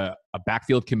a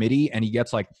backfield committee and he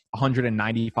gets like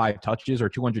 195 touches or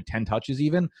 210 touches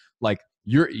even, like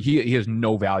he has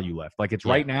no value left. Like it's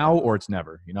right now or it's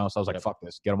never, So I was like, fuck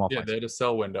this, get him off. Yeah, they had a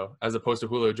sell window as opposed to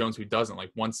Julio Jones who doesn't.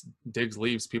 Like once Diggs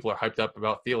leaves, people are hyped up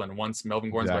about Thielen. Once Melvin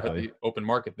Gordon's hit the open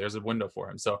market, there's a window for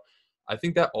him. So I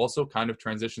think that also kind of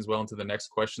transitions well into the next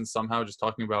question somehow, just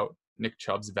talking about Nick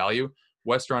Chubb's value.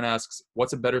 Westron asks,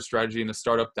 what's a better strategy in a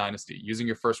startup dynasty? Using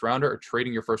your first rounder or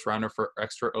trading your first rounder for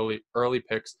extra early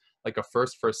picks, like a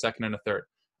first, for a second, and a third?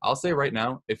 I'll say right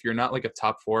now, if you're not like a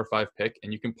top 4 or 5 pick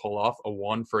and you can pull off a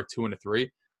 1 for a 2 and a 3,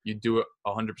 you do it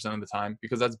 100% of the time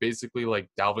because that's basically like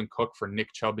Dalvin Cook for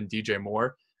Nick Chubb and DJ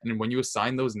Moore. And when you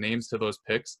assign those names to those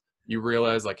picks, you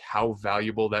realize like how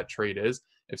valuable that trade is.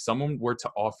 If someone were to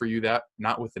offer you that,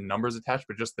 not with the numbers attached,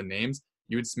 but just the names,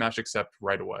 you would smash accept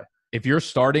right away. If you're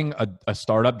starting a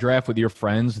startup draft with your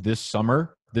friends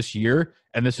this year,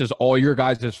 and this is all your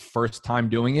guys' first time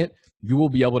doing it, you will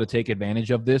be able to take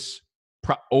advantage of this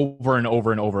over and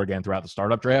over and over again throughout the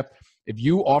startup draft. If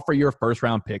you offer your first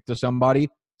round pick to somebody's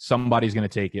going to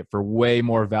take it for way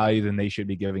more value than they should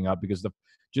be giving up because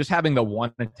just having the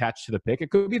 1 attached to the pick,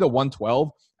 it could be the 112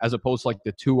 as opposed to like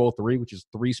the 203, which is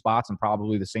 3 spots and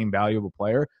probably the same value of a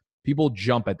player. People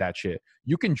jump at that shit.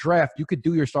 You could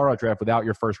do your startup draft without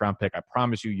your first round pick. I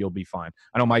promise you'll be fine.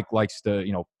 I know Mike likes to,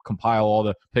 compile all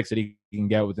the picks that he can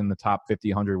get within the top 50,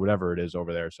 100, whatever it is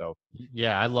over there. So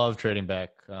yeah, I love trading back.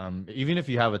 Even if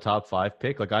you have a top 5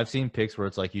 pick, like I've seen picks where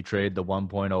it's like you trade the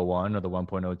 1.01 or the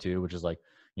 1.02, which is like,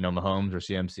 Mahomes or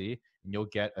CMC, and you'll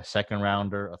get a second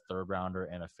rounder, a third rounder,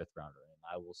 and a fifth rounder. And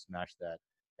I will smash that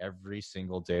every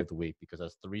single day of the week because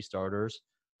that's 3 starters,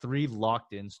 3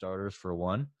 locked in starters for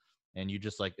 1. And you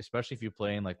just like, especially if you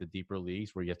play in like the deeper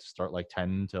leagues where you have to start like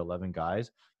 10 to 11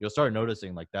 guys, you'll start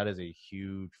noticing like that is a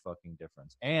huge fucking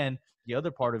difference. And the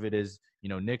other part of it is,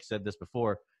 Nick said this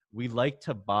before, we like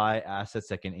to buy assets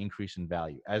that can increase in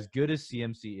value. As good as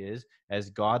CMC is, as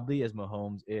godly as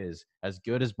Mahomes is, as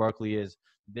good as Barkley is,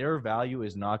 their value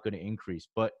is not going to increase.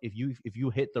 But if you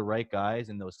hit the right guys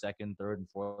in those second, third, and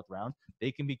fourth rounds,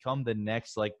 they can become the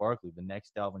next like Barkley, the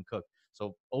next Dalvin Cook.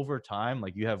 So over time,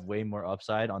 like you have way more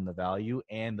upside on the value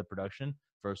and the production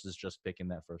versus just picking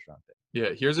that first round pick.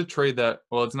 Yeah, here's a trade that,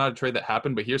 well, it's not a trade that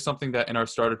happened, but here's something that in our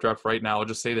starter draft right now, I'll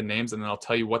just say the names and then I'll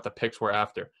tell you what the picks were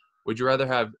after. Would you rather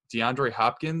have DeAndre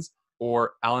Hopkins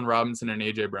or Allen Robinson and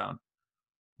A.J. Brown?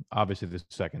 Obviously, the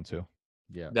second two.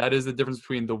 Yeah. That is the difference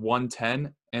between the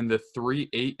 110 and the 3,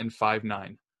 8, and 5,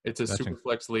 9. It's a super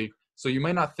flex league. So you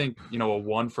might not think, a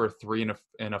 1 for a 3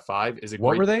 and a 5 is a great.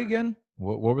 What were they again?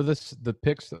 What were the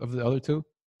picks of the other two?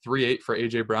 3, 8 for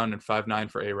A.J. Brown and 5, 9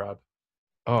 for A-Rob.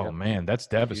 Oh, man, that's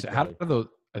devastating.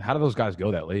 How do those guys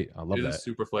go that late? I love that. It is a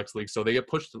super flex league. So they get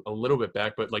pushed a little bit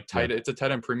back, but like it's a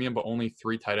tight end premium, but only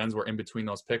 3 tight ends were in between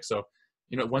those picks. So,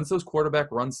 once those quarterback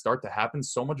runs start to happen,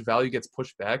 so much value gets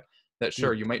pushed back that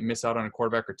sure, you might miss out on a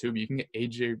quarterback or two, but you can get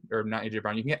not AJ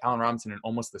Brown, you can get Allen Robinson in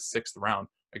almost the 6th round,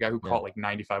 a guy who caught like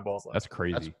 95 balls left. That's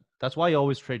crazy. That's why you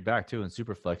always trade back too in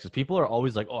Superflex, because people are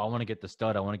always like, oh, I want to get the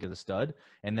stud. I want to get the stud.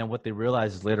 And then what they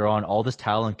realize is later on, all this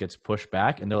talent gets pushed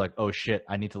back and they're like, oh shit,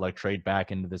 I need to like trade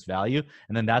back into this value.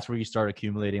 And then that's where you start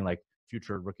accumulating like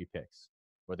future rookie picks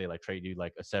where they like trade you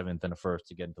like a 7th and a 1st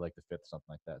to get into like the 5th, something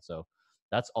like that. So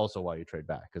that's also why you trade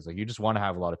back, because like you just want to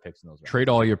have a lot of picks in those rounds. Trade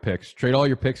all your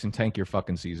picks and tank your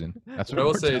fucking season. That's what I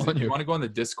will say is if you want to go on the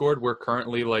Discord, we're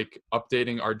currently like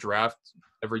updating our draft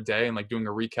every day and like doing a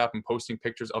recap and posting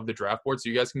pictures of the draft board so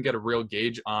you guys can get a real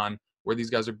gauge on where these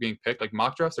guys are being picked. Like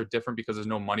mock drafts are different because there's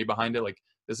no money behind it. Like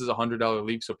this is a $100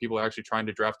 league, so people are actually trying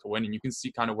to draft to win, and you can see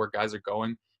kind of where guys are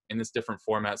going in this different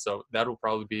format. So that'll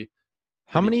probably be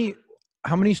how many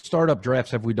startup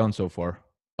drafts have we done so far?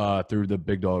 Through the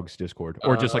Big Dogs Discord,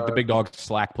 or just like the Big Dogs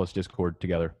Slack plus Discord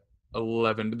together?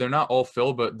 11. They're not all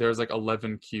filled, but there's like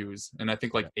 11 queues, and I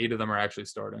think like 8 of them are actually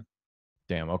starting.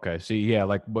 Damn. Okay. See, yeah,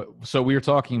 so we were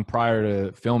talking prior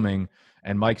to filming,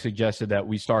 and Mike suggested that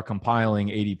we start compiling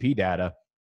ADP data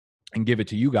and give it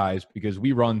to you guys, because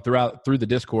we run through the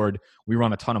Discord. We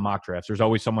run a ton of mock drafts. There's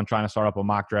always someone trying to start up a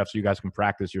mock draft so you guys can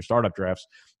practice your startup drafts.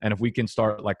 And if we can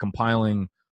start like compiling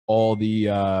all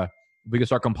the we can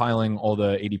start compiling all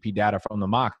the ADP data from the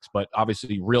mocks, but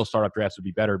obviously real startup drafts would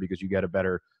be better because you get a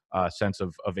better sense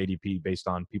of ADP based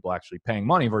on people actually paying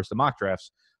money versus the mock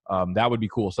drafts. That would be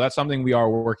cool. So that's something we are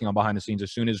working on behind the scenes.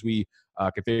 As soon as we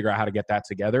can figure out how to get that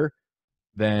together,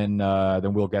 then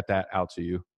we'll get that out to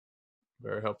you.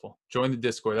 Very helpful. Join the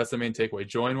Discord. That's the main takeaway.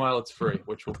 Join while it's free,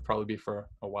 which will probably be for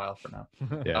a while for now.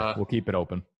 Yeah, we'll keep it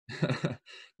open.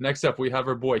 Next up, we have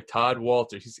our boy Todd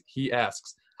Walters. He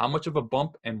asks, how much of a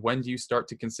bump and when do you start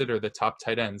to consider the top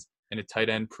tight ends in a tight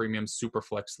end premium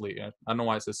Superflex league? I don't know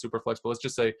why it says Superflex, but let's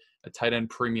just say a tight end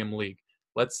premium league.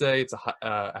 Let's say it's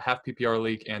a half PPR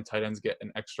league and tight ends get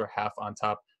an extra half on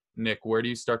top. Nick, where do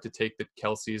you start to take the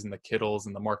Kelseys and the Kittles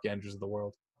and the Mark Andrews of the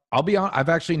world? I'll be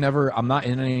honest, I'm not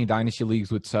in any dynasty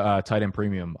leagues with tight end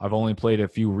premium. I've only played a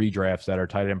few redrafts that are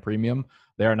tight end premium.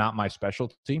 They are not my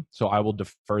specialty, so I will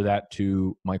defer that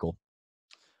to Michael.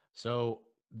 So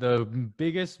the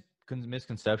biggest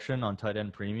misconception on tight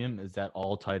end premium is that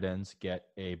all tight ends get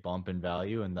a bump in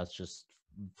value, and that's just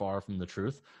far from the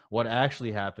truth. What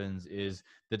actually happens is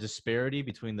the disparity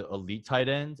between the elite tight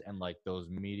ends and like those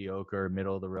mediocre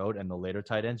middle of the road and the later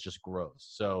tight ends just grows.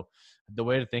 So the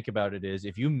way to think about it is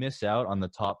if you miss out on the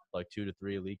top like 2 to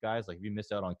 3 elite guys, like if you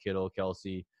miss out on Kittle,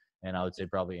 Kelsey, and I would say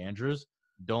probably Andrews,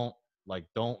 don't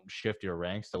shift your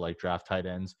ranks to like draft tight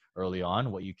ends early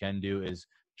on. What you can do is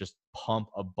just pump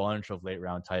a bunch of late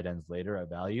round tight ends later at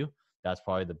value. That's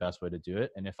probably the best way to do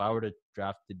it. And if I were to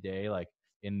draft today, like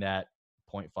in that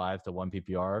 0.5 to 1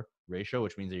 PPR ratio,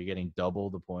 which means that you're getting double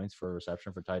the points for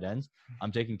reception for tight ends,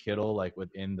 I'm taking Kittle like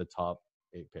within the top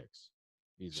 8 picks.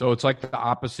 Easily. So it's like the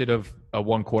opposite of a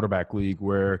one quarterback league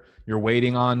where you're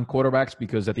waiting on quarterbacks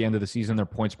because at the end of the season, their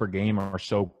points per game are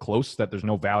so close that there's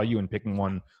no value in picking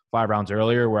one 5 rounds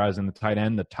earlier. Whereas in the tight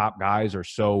end, the top guys are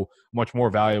so much more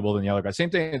valuable than the other guys. Same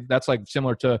thing. That's like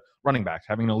similar to running backs.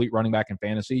 Having an elite running back in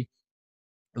fantasy,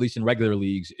 at least in regular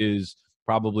leagues, is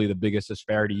probably the biggest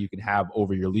disparity you can have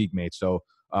over your league mates. So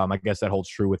I guess that holds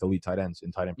true with elite tight ends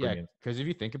in tight end premium. Yeah, because if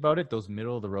you think about it, those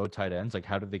middle of the road tight ends, like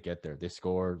how did they get there? They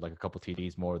score like a couple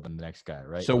TDs more than the next guy,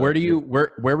 right? So where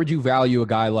would you value a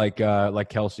guy like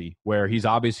Kelsey, where he's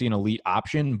obviously an elite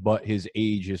option, but his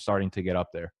age is starting to get up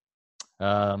there?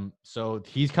 So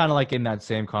he's kind of like in that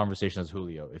same conversation as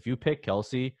Julio. If you pick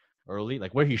Kelsey early,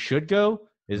 like where he should go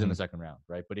is in the second round,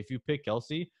 right? But if you pick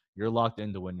Kelsey, you're locked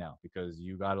in to win now because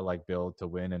you got to like build to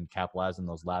win and capitalize in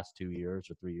those last 2 years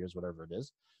or 3 years, whatever it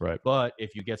is. Right. But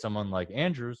if you get someone like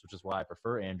Andrews, which is why I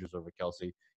prefer Andrews over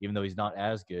Kelsey, even though he's not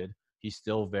as good, he's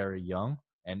still very young,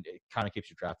 and it kind of keeps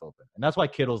your draft open. And that's why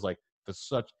Kittle's like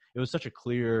it was such a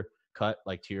clear cut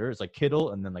like tier. It's like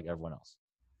Kittle and then like everyone else.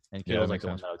 And Kittle's like the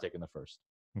one that I would take in the first.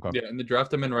 Okay. Yeah, in the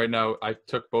draft I'm in right now, I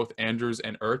took both Andrews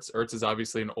and Ertz. Ertz is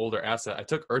obviously an older asset. I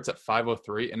took Ertz at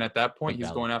 503, and at that point,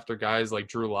 he's going after guys like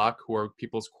Drew Lock, who are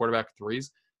people's quarterback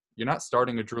threes. You're not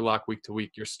starting a Drew Lock week to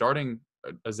week. You're starting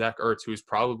a Zach Ertz, who's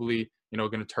probably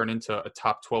going to turn into a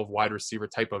top 12 wide receiver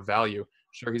type of value.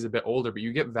 Sure, he's a bit older, but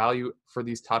you get value for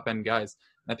these top end guys.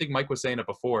 And I think Mike was saying it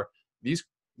before. These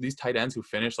tight ends who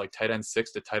finish like tight end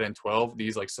 6 to tight end 12,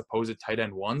 these like supposed tight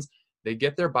end 1s, they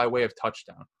get there by way of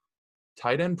touchdown.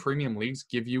 Tight end premium leagues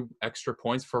give you extra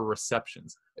points for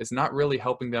receptions. It's not really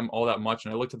helping them all that much.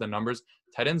 And I looked at the numbers.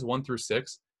 Tight ends 1 through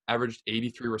 6 averaged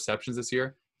 83 receptions this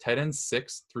year. Tight ends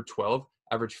 6 through 12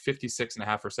 averaged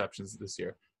 56.5 receptions this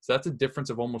year. So that's a difference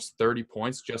of almost 30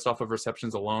 points just off of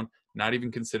receptions alone, not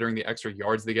even considering the extra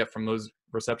yards they get from those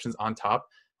receptions on top.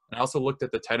 And I also looked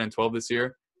at the tight end 12 this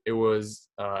year. It was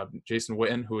Jason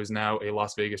Witten, who is now a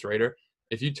Las Vegas Raider.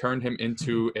 If you turned him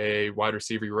into a wide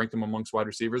receiver, you ranked him amongst wide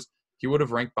receivers, he would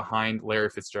have ranked behind Larry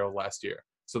Fitzgerald last year.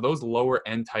 So those lower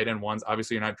end tight end ones,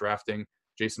 obviously you're not drafting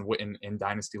Jason Witten in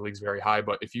Dynasty leagues very high,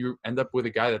 but if you end up with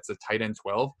a guy that's a tight end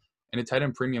 12 in a tight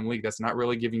end premium league, that's not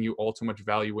really giving you all too much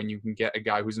value when you can get a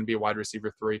guy who's going to be a wide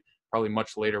receiver 3 probably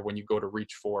much later when you go to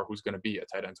reach 4 who's going to be a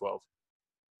tight end 12.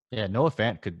 Yeah, Noah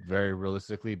Fant could very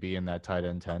realistically be in that tight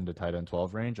end 10 to tight end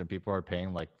 12 range, and people are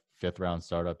paying like 5th round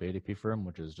startup ADP for him,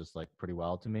 which is just like pretty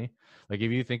wild to me. Like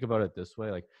if you think about it this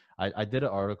way, like I did an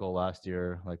article last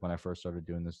year, like when I first started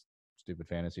doing this stupid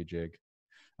fantasy jig,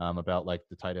 about like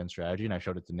the tight end strategy, and I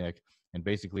showed it to Nick. And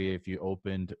basically, if you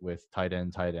opened with tight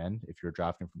end, if you're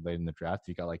drafting from late in the draft,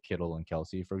 you got like Kittle and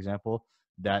Kelsey, for example,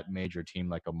 that made your team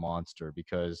like a monster,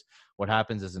 because what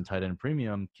happens is in tight end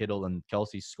premium, Kittle and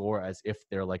Kelsey score as if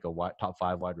they're like a top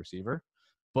 5 wide receiver,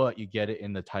 but you get it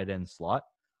in the tight end slot.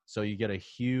 So you get a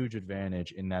huge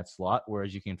advantage in that slot,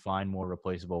 whereas you can find more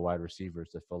replaceable wide receivers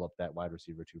to fill up that wide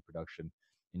receiver 2 production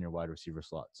in your wide receiver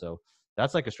slot. So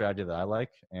that's like a strategy that I like,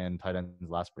 and tight ends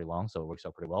last pretty long, so it works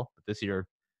out pretty well. But this year,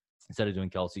 instead of doing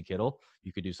Kelsey Kittle,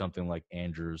 you could do something like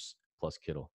Andrews plus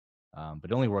Kittle.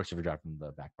 But it only works if you're drafting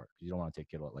the back part, because you don't want to take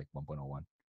Kittle at like 1.01.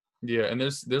 Yeah, and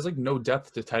there's like no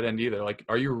depth to tight end either. Like,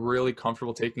 are you really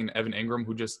comfortable taking Evan Ingram,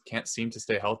 who just can't seem to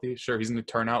stay healthy? Sure, he's going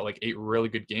to turn out like 8 really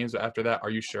good games, but after that, are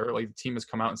you sure? Like, the team has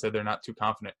come out and said they're not too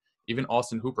confident. Even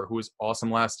Austin Hooper, who was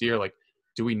awesome last year, like,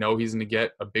 do we know he's going to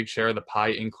get a big share of the pie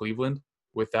in Cleveland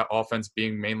with that offense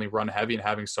being mainly run heavy and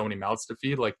having so many mouths to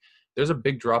feed? Like, there's a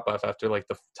big drop off after like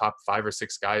the top 5 or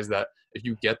 6 guys that if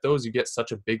you get those, you get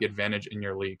such a big advantage in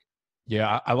your league.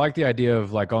 Yeah, I like the idea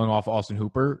of like going off Austin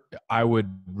Hooper. I would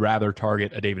rather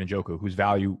target a David Njoku, whose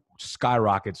value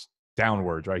skyrockets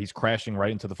downwards, right? He's crashing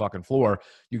right into the fucking floor.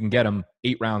 You can get him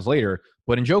 8 rounds later.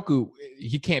 But Njoku,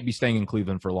 he can't be staying in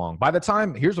Cleveland for long. By the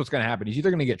time, here's what's going to happen. He's either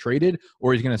going to get traded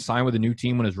or he's going to sign with a new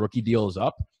team when his rookie deal is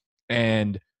up.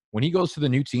 And when he goes to the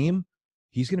new team,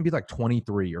 he's going to be like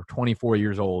 23 or 24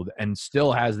 years old and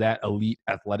still has that elite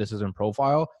athleticism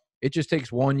profile. It just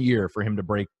takes 1 year for him to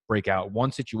break out,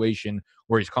 one situation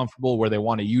where he's comfortable, where they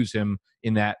want to use him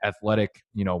in that athletic,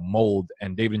 mold.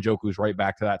 And David Njoku's right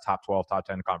back to that top 12, top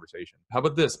 10 conversation. How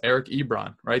about this? Eric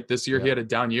Ebron, right? This year he had a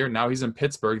down year. Now he's in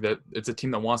Pittsburgh. That it's a team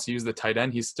that wants to use the tight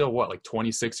end. He's still like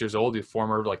 26 years old. He's a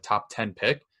former like top 10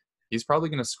 pick. He's probably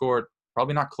going to score,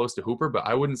 probably not close to Hooper, but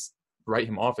I wouldn't write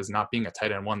him off as not being a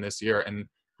tight end 1 this year. And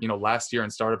last year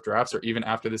in startup drafts, or even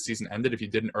after the season ended, if you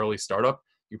did an early startup,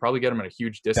 you probably get him at a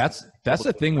huge distance. That's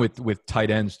the thing with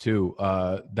tight ends too,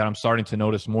 that I'm starting to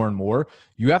notice more and more.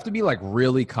 You have to be like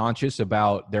really conscious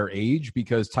about their age,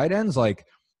 because tight ends, like,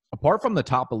 apart from the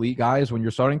top elite guys, when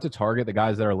you're starting to target the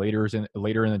guys that are later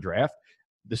in the draft,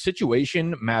 the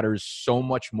situation matters so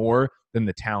much more than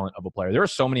the talent of a player. There are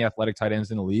so many athletic tight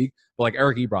ends in the league, but like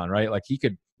Eric Ebron, right? Like, he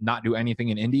could not do anything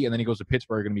in Indy, and then he goes to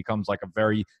Pittsburgh and becomes like a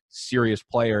very serious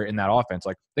player in that offense.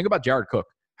 Like, think about Jared Cook.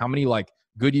 How many like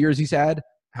good years he's had,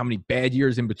 how many bad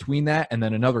years in between that, and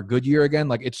then another good year again.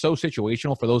 Like, it's so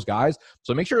situational for those guys.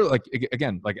 So make sure, like,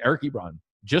 again, like Eric Ebron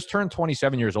just turned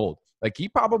 27 years old. Like, he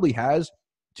probably has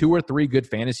 2 or 3 good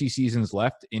fantasy seasons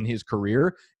left in his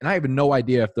career, and I have no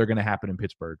idea if they're going to happen in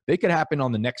Pittsburgh. They could happen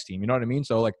on the next team. You know what I mean?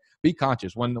 So, like, be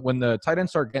conscious. When the tight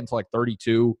ends start getting to like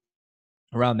 32,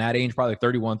 around that age, probably like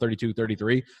 31, 32,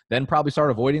 33, then probably start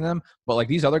avoiding them. But like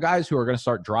these other guys who are going to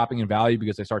start dropping in value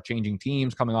because they start changing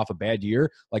teams, coming off a bad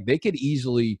year, like they could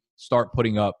easily start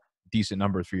putting up decent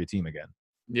numbers for your team again.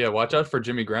 Yeah, watch out for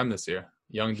Jimmy Graham this year.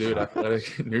 Young dude,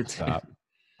 athletic, new team.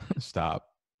 Stop.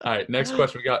 All right, next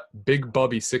question. We got Big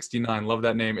Bubby 69. Love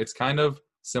that name. It's kind of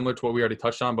similar to what we already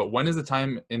touched on, but when is the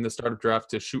time in the startup draft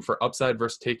to shoot for upside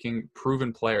versus taking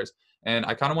proven players? And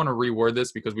I kind of want to reword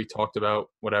this because we talked about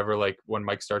whatever, like when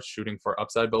Mike starts shooting for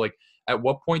upside, but like at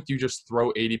what point do you just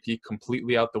throw ADP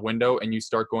completely out the window and you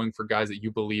start going for guys that you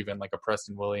believe in, like a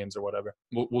Preston Williams or whatever?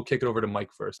 We'll kick it over to Mike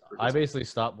first. I basically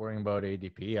stopped worrying about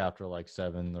ADP after like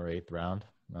 7th or 8th round,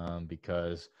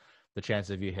 because the chance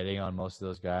of you hitting on most of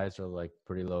those guys are like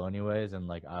pretty low anyways. And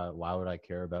like, why would I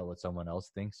care about what someone else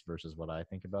thinks versus what I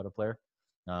think about a player?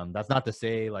 That's not to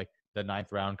say like the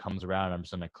 9th round comes around, I'm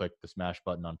just going to click the smash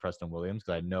button on Preston Williams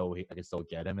because I know I can still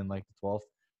get him in like the 12th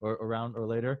or around or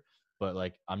later. But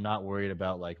like, I'm not worried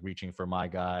about like reaching for my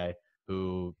guy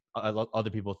who other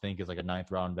people think is like a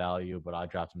 9th round value, but I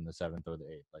dropped him in the 7th or the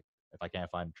 8th. Like if I can't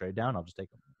find a trade down, I'll just take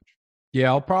him. Yeah,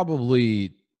 I'll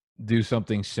probably do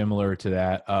something similar to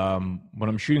that. When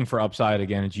I'm shooting for upside,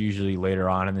 again, it's usually later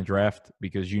on in the draft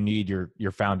because you need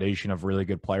your foundation of really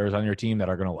good players on your team that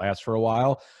are going to last for a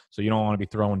while. So you don't want to be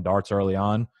throwing darts early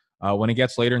on. When it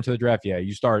gets later into the draft, yeah,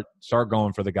 you start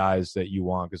going for the guys that you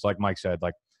want. Because like Mike said,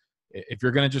 like if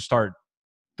you're going to just start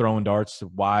throwing darts,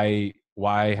 why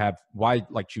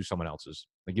like choose someone else's?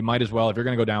 Like you might as well, if you're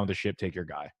going to go down with the ship, take your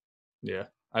guy. Yeah.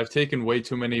 I've taken way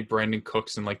too many Brandon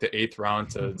Cooks in like the 8th round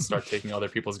to start taking other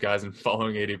people's guys and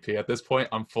following ADP. At this point,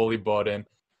 I'm fully bought in.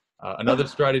 Another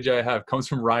strategy I have comes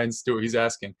from Ryan Stewart. He's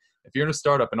asking, if you're in a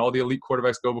startup and all the elite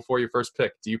quarterbacks go before your first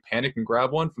pick, do you panic and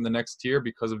grab one from the next tier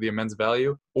because of the immense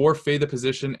value, or fade the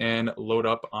position and load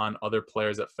up on other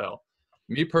players that fell?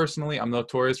 Me personally, I'm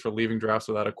notorious for leaving drafts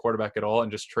without a quarterback at all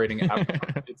and just trading after.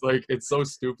 It's so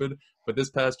stupid. But this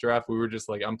past draft, we were just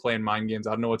like, I'm playing mind games.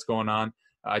 I don't know what's going on.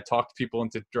 I talked people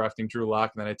into drafting Drew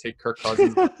Lock, and then I take Kirk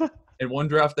Cousins. In one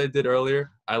draft I did earlier,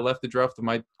 I left the draft with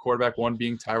my quarterback 1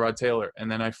 being Tyrod Taylor, and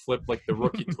then I flipped like the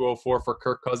rookie 204 for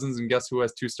Kirk Cousins, and guess who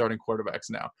has 2 starting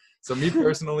quarterbacks now? So me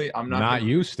personally, I'm not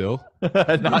you still.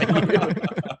 Not you.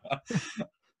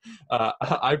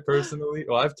 I personally,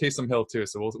 well, I have Taysom Hill too,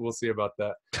 so we'll see about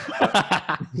that.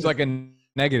 It's like a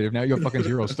negative. Now you have fucking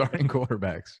 0 starting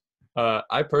quarterbacks.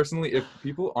 I personally, if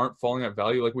people aren't falling at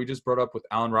value, like we just brought up with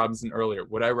Allen Robinson earlier,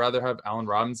 would I rather have Allen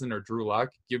Robinson or Drew Lock?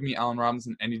 Give me Allen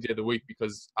Robinson any day of the week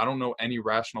because I don't know any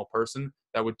rational person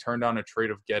that would turn down a trade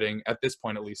of getting, at this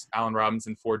point at least, Allen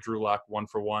Robinson for Drew Lock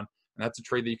 1-for-1. And that's a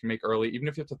trade that you can make early, even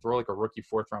if you have to throw like a rookie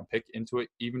 4th round pick into it,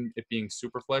 even it being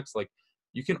super flex. Like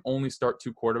you can only start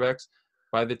 2 quarterbacks.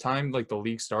 By the time like the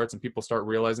league starts and people start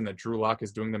realizing that Drew Lock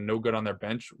is doing them no good on their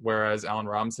bench, whereas Allen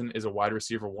Robinson is a wide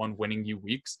receiver 1 winning you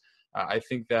weeks, I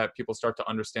think that people start to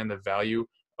understand the value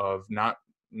of not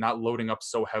loading up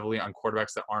so heavily on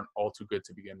quarterbacks that aren't all too good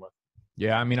to begin with.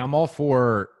 Yeah, I mean, I'm all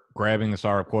for grabbing the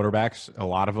startup quarterbacks, a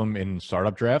lot of them in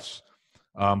startup drafts.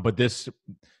 But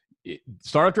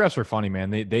startup drafts are funny, man.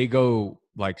 They go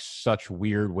like such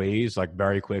weird ways, like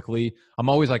very quickly. I'm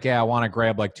always like, yeah, I want to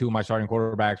grab like 2 of my starting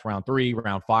quarterbacks round 3,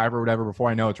 round 5 or whatever before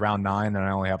I know it's round 9 and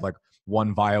I only have like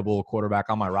 1 viable quarterback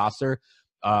on my roster.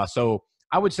 So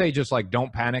I would say just like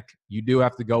don't panic. You do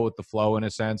have to go with the flow in a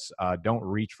sense. Don't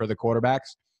reach for the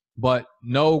quarterbacks. But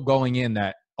know going in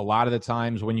that a lot of the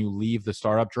times when you leave the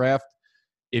startup draft,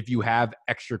 if you have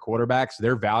extra quarterbacks,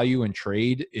 their value in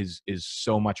trade is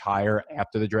so much higher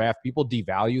after the draft. People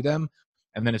devalue them.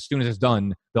 And then as soon as it's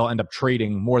done, they'll end up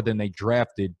trading more than they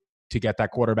drafted to get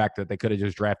that quarterback that they could have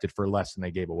just drafted for less than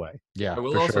they gave away. Yeah, I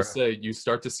will also say you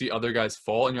start to see other guys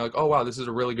fall and you're like, oh, wow, this is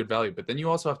a really good value. But then you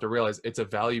also have to realize it's a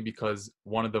value because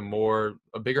one of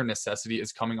a bigger necessity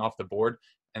is coming off the board.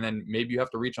 And then maybe you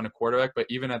have to reach on a quarterback. But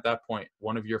even at that point,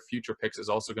 one of your future picks is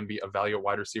also going to be a value at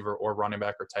wide receiver or running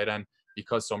back or tight end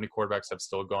because so many quarterbacks have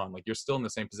still gone. Like you're still in the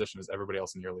same position as everybody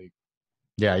else in your league.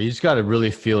 Yeah, you just got to really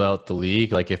feel out the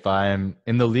league. Like if I'm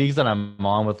in the leagues that I'm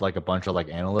on with like a bunch of like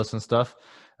analysts and stuff,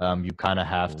 you kind of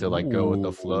have to like go with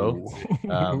the flow.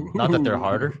 Not that they're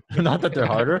harder,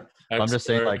 I'm just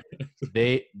saying like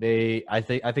I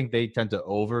think they tend to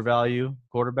overvalue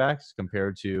quarterbacks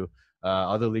compared to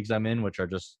other leagues I'm in, which are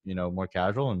just, more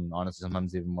casual and honestly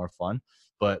sometimes even more fun.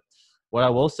 But what I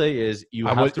will say is you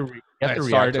have to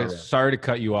react. Sorry to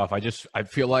cut you off. I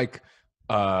feel like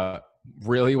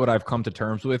really what I've come to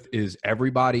terms with is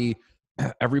everybody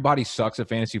sucks at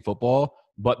fantasy football,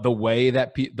 but the way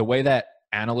that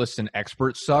analysts and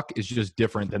experts suck is just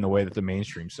different than the way that the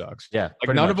mainstream sucks. Yeah,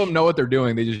 like none of them know what they're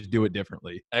doing; they just do it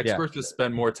differently. Experts just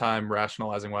spend more time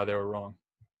rationalizing why they were wrong.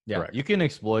 Yeah, correct. You can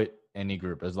exploit any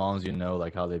group as long as you know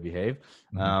like how they behave.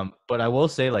 Mm-hmm. But I will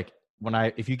say like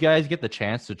if you guys get the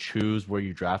chance to choose where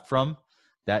you draft from,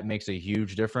 that makes a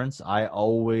huge difference. I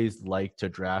always like to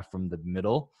draft from the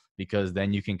middle because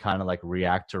then you can kind of like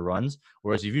react to runs.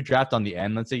 Whereas if you draft on the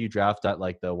end, let's say you draft at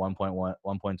like the 1.1,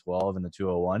 1.12 and the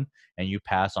 201 and you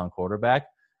pass on quarterback,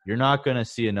 you're not going to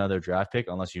see another draft pick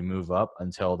unless you move up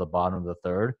until the bottom of the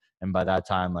third. And by that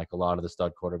time, like a lot of the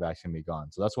stud quarterbacks can be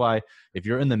gone. So that's why if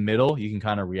you're in the middle, you can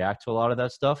kind of react to a lot of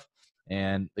that stuff.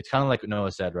 And it's kind of like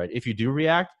Noah said, right? If you do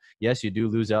react, yes, you do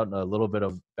lose out a little bit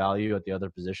of value at the other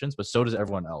positions, but so does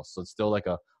everyone else. So it's still like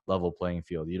a level playing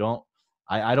field.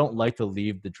 I don't like to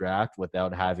leave the draft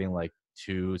without having like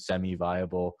two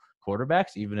semi-viable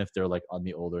quarterbacks, even if they're like on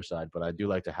the older side. But I do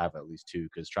like to have at least two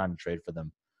because trying to trade for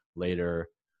them later,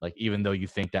 like even though you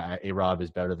think that A-Rob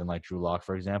is better than like Drew Lock,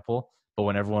 for example, but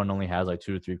when everyone only has like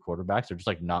 2 to 3 quarterbacks, they're just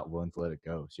like not willing to let it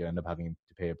go. So you end up having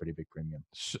to pay a pretty big premium.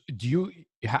 So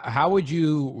how would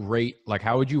you rate, like,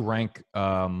 how would you rank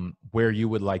where you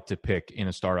would like to pick in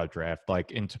a startup draft?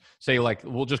 Like say, like,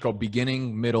 we'll just go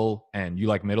beginning, middle, end. You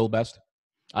like middle best?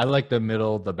 I like the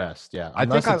middle the best. Yeah.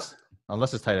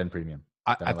 Unless it's tight end premium.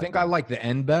 I think I like the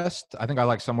end best. I think I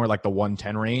like somewhere like the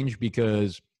 110 range,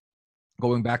 because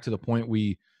going back to the point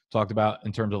we talked about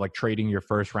in terms of like trading your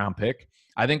first round pick,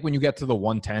 I think when you get to the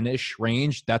 110-ish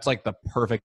range, that's like the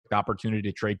perfect opportunity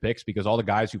to trade picks, because all the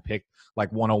guys who picked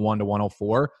like 101 to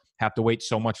 104 have to wait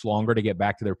so much longer to get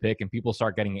back to their pick, and people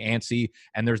start getting antsy,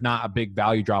 and there's not a big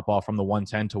value drop off from the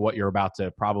 110 to what you're about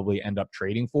to probably end up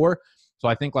trading for. So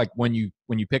I think like when you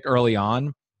pick early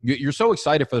on, you're so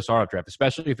excited for the startup draft,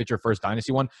 especially if it's your first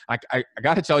dynasty one. I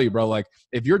got to tell you, bro, like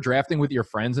if you're drafting with your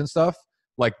friends and stuff,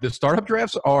 like the startup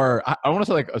drafts are, I don't want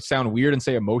to say like sound weird and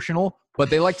say emotional,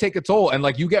 but they like take a toll, and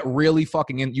like you get really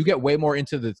fucking you get way more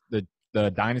into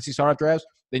the dynasty startup drafts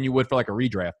than you would for like a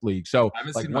redraft league. So I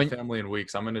haven't like seen my family in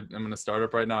weeks. I'm gonna start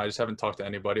up right now. I just haven't talked to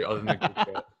anybody other than the group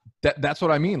chat. That's what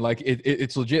I mean. Like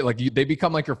it's legit. Like they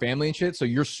become like your family and shit. So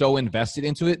you're so invested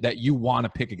into it that you want to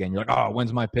pick again. You're like, oh,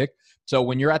 when's my pick? So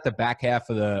when you're at the back half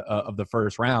of the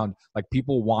first round, like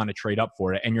people want to trade up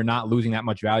for it, and you're not losing that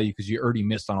much value because you already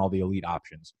missed on all the elite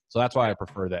options. So that's why I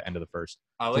prefer the end of the first.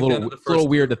 I like the end of the first. It's a little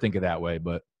weird to think of that way,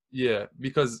 but yeah,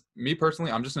 because me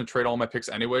personally, I'm just gonna trade all my picks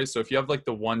anyway. So if you have like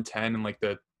the 110 and like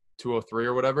the 203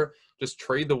 or whatever, just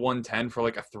trade the 110 for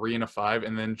like a 3 and a 5,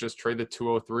 and then just trade the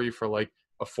 203 for like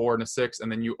a 4 and a 6,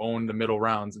 and then you own the middle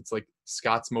rounds. It's like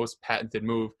Scott's most patented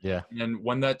move. Yeah. And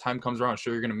when that time comes around,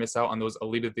 sure, you're going to miss out on those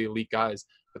elite of the elite guys,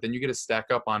 but then you get to stack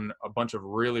up on a bunch of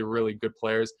really, really good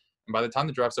players. And by the time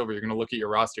the draft's over, you're going to look at your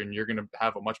roster and you're going to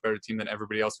have a much better team than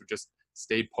everybody else who just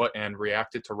stayed put and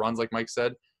reacted to runs, like Mike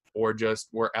said, or just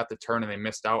were at the turn and they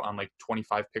missed out on like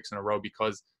 25 picks in a row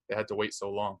because they had to wait so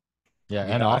long. Yeah,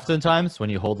 and oftentimes when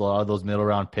you hold a lot of those middle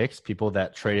round picks, people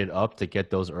that traded up to get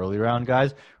those early round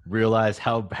guys realize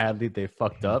how badly they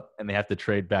fucked up, and they have to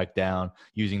trade back down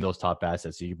using those top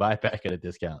assets. So you buy back at a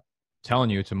discount. Telling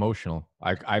you, it's emotional.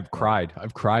 I've cried.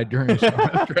 I've cried during a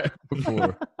draft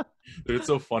before. Dude, it's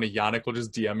so funny. Yannick will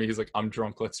just DM me. He's like, "I'm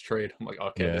drunk. Let's trade." I'm like,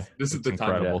 "Okay, yeah, this is the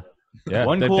incredible. time." Yeah,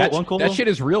 that shit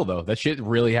is real though. That shit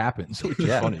really happens. Which is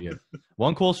funny. Yeah.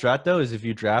 One cool strat though is if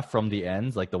you draft from the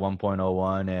ends, like the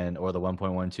 1.01 or the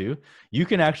 1.12, you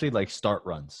can actually like start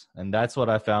runs, and that's what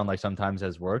I found like sometimes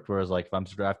has worked. Whereas like if I'm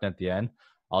drafting at the end,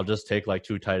 I'll just take like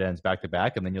 2 tight ends back to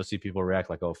back, and then you'll see people react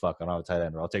like, "Oh fuck, I don't have a tight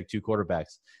end," or I'll take 2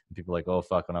 quarterbacks, and people are like, "Oh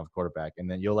fuck, I don't have a quarterback," and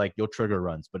then you'll trigger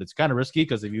runs. But it's kind of risky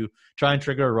because if you try and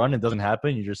trigger a run, and it doesn't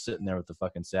happen, you're just sitting there with the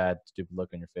fucking sad, stupid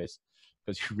look on your face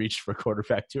because you reached for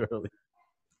quarterback too early.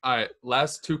 All right,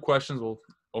 last 2 questions. We'll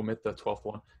omit the 12th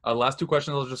one. Last 2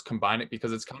 questions, I'll just combine it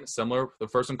because it's kind of similar. The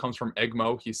first one comes from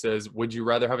Egmo. He says, would you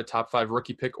rather have a top 5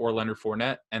 rookie pick or Leonard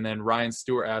Fournette? And then Ryan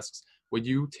Stewart asks, would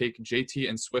you take JT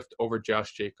and Swift over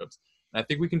Josh Jacobs? And I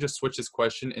think we can just switch this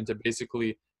question into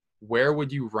basically where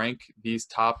would you rank these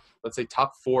let's say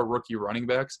top 4 rookie running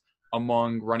backs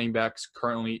among running backs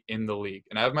currently in the league?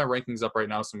 And I have my rankings up right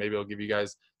now, so maybe I'll give you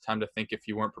guys time to think if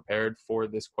you weren't prepared for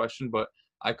this question. But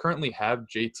I currently have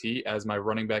JT as my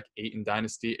running back 8 in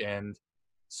Dynasty and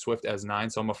Swift as 9,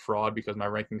 so I'm a fraud because my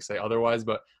rankings say otherwise.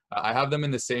 But I have them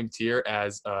in the same tier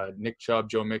as Nick Chubb,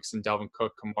 Joe Mixon, Dalvin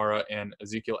Cook, Kamara, and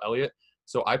Ezekiel Elliott.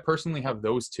 So I personally have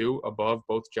those 2 above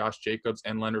both Josh Jacobs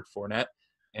and Leonard Fournette.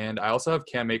 And I also have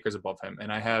Cam Akers above him,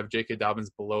 and I have J.K.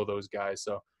 Dobbins below those guys.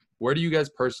 So where do you guys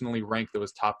personally rank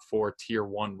those top 4 tier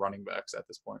 1 running backs at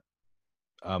this point?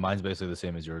 Mine's basically the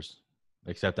same as yours,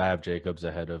 except I have Jacobs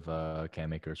ahead of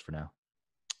Cam Akers for now.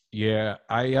 Yeah,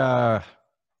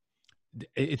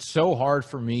 it's so hard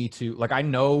for me to, like, I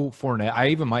know Fournette. I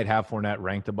even might have Fournette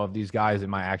ranked above these guys in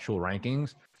my actual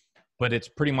rankings, but it's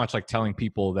pretty much like telling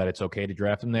people that it's okay to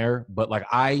draft them there. But like,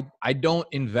 I don't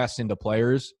invest into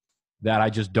players that I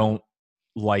just don't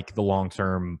like the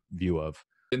long-term view of.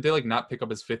 Didn't they like not pick up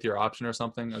his 5th-year option or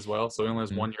something as well? So he only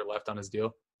has 1 year left on his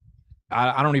deal.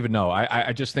 I don't even know.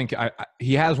 I just think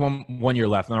he has one year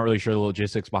left. I'm not really sure the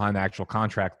logistics behind the actual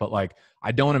contract, but like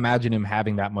I don't imagine him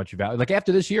having that much value. Like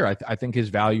after this year, I think his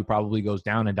value probably goes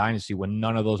down in Dynasty when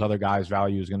none of those other guys'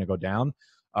 value is going to go down.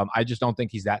 I just don't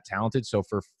think he's that talented. So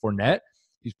for Fournette,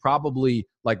 he's probably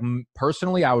like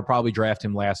personally, I would probably draft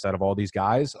him last out of all these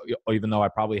guys, even though I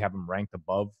probably have him ranked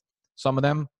above some of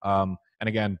them. And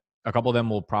again, a couple of them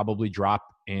will probably drop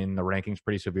in the rankings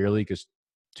pretty severely because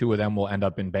 2 of them will end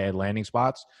up in bad landing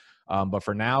spots. But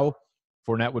for now,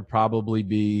 Fournette would probably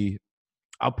be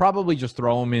 – I'll probably just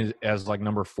throw him as like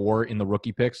number 4 in the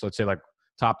rookie picks. Let's say like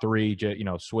top 3,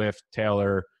 Swift,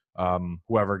 Taylor,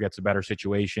 whoever gets a better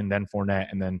situation, then Fournette,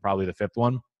 and then probably the 5th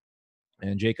one.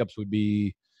 And Jacobs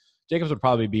would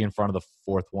probably be in front of the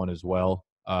 4th one as well.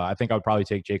 I think I would probably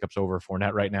take Jacobs over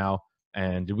Fournette right now.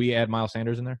 And did we add Miles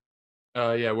Sanders in there?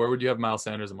 Yeah, where would you have Miles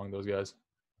Sanders among those guys?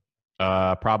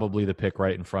 Probably the pick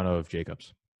right in front of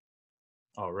Jacobs.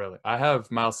 Oh, really? I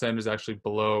have Miles Sanders actually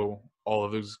below all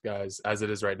of those guys as it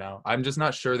is right now. I'm just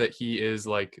not sure that he is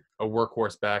like a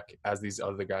workhorse back as these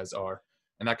other guys are.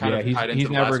 And that kind of he's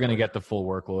never going to get the full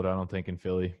workload, I don't think, in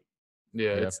Philly.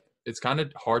 Yeah. It's kind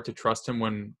of hard to trust him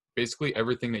when basically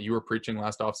everything that you were preaching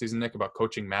last offseason, Nick, about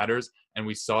coaching matters, and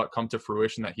we saw it come to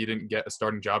fruition that he didn't get a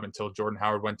starting job until Jordan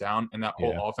Howard went down and that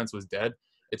whole offense was dead.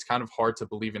 It's kind of hard to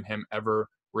believe in him ever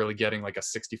really getting like a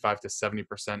 65 to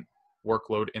 70%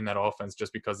 workload in that offense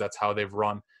just because that's how they've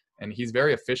run. And he's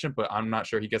very efficient, but I'm not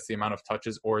sure he gets the amount of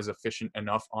touches or is efficient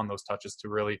enough on those touches to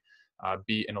really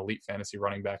be an elite fantasy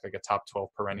running back, like a top 12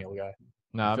 perennial guy.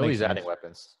 No, Philly's adding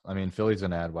weapons. I mean, Philly's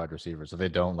going to add wide receivers. If they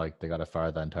don't, like, they got to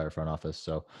fire the entire front office.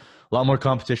 So a lot more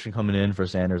competition coming in for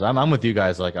Sanders. I'm with you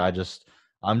guys. Like, I'm just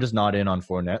not in on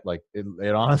Fournette. Like,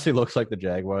 it honestly looks like the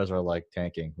Jaguars are, like,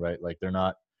 tanking, right? Like, they're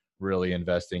not really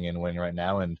investing in winning right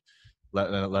now. And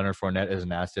Leonard Fournette is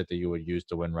an asset that you would use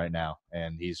to win right now.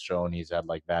 And he's shown he's had,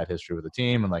 like, bad history with the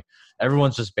team. And, like,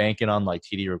 everyone's just banking on, like,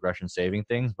 TD regression saving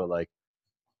things. But, like,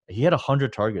 he had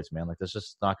 100 targets, man. Like, that's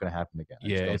just not going to happen again.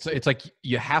 Yeah, it's like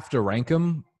you have to rank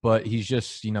him, but he's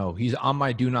just, he's on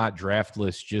my do not draft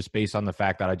list just based on the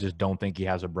fact that I just don't think he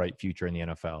has a bright future in the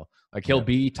NFL. Like, he'll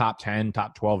be top 10,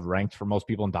 top 12 ranked for most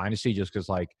people in Dynasty just because,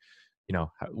 like,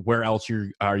 where else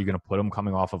are you going to put him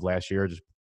coming off of last year, just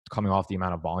coming off the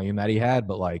amount of volume that he had.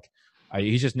 But, like,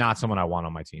 he's just not someone I want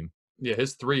on my team. Yeah,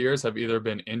 his 3 years have either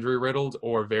been injury-riddled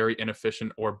or very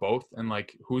inefficient or both. And,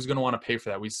 like, who's going to want to pay for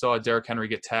that? We saw Derrick Henry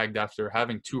get tagged after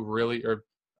having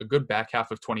a good back half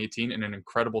of 2018 and an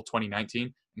incredible 2019.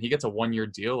 And he gets a 1-year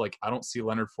deal. Like, I don't see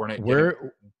Leonard Fournette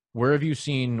Where have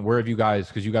you guys,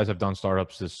 because you guys have done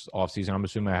startups this offseason. I'm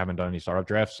assuming I haven't done any startup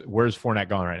drafts. Where's Fournette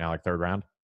going right now, like 3rd round?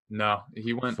 No,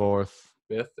 he went 4th,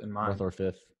 5th in mine. 4th or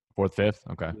 5th. 4th,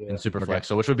 5th? Okay. Yeah. In Superflex.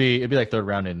 So it'd be like 3rd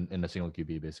round in a single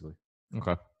QB, basically.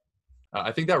 Okay.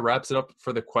 I think that wraps it up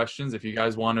for the questions. If you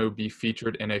guys want to be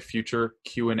featured in a future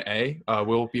Q&A,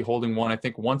 we'll be holding one, I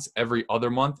think, once every other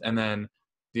month. And then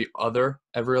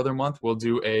every other month, we'll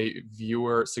do a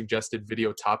viewer-suggested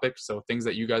video topic. So things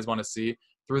that you guys want to see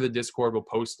through the Discord, we'll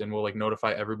post and we'll, like,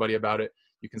 notify everybody about it.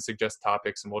 You can suggest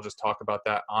topics, and we'll just talk about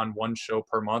that on one show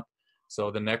per month.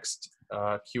 So the next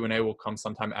Q&A will come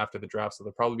sometime after the draft. So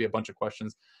there'll probably be a bunch of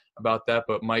questions about that.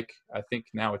 But, Mike, I think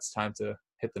now it's time to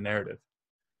hit the narrative.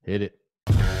 Hit it.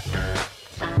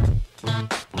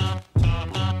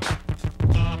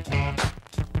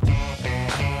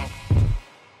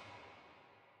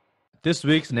 This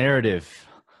week's narrative: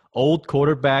 old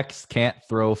quarterbacks can't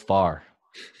throw far.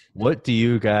 What do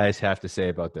you guys have to say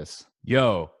about this?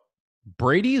 Yo,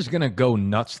 Brady is going to go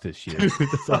nuts this year.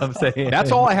 That's what I'm saying.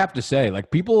 That's all I have to say.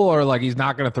 Like, people are like, he's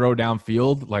not going to throw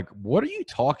downfield. Like, what are you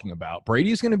talking about?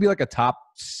 Brady's going to be like a top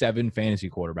 7 fantasy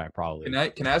quarterback probably.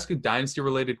 Can I ask a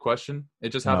dynasty-related question? It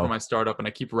just happened in my startup, and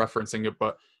I keep referencing it,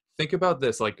 but think about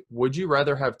this. Like, would you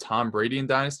rather have Tom Brady in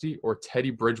Dynasty or Teddy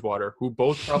Bridgewater, who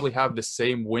both probably have the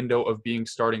same window of being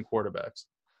starting quarterbacks?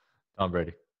 Tom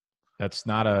Brady. It's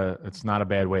not a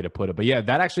bad way to put it. But yeah,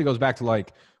 that actually goes back to,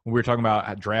 like, when we were talking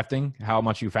about drafting, how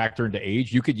much you factor into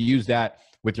age. You could use that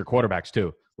with your quarterbacks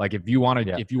too. Like, if you want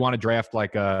to draft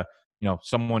like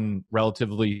someone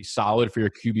relatively solid for your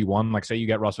QB1, like say you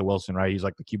get Russell Wilson, right? He's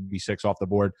like the QB6 off the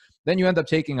board. Then you end up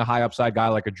taking a high upside guy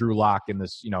like a Drew Lock in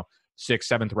this, 6th,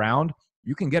 7th round.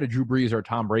 You can get a Drew Brees or a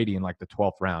Tom Brady in like the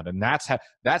 12th round. And that's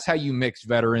how you mix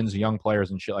veterans, young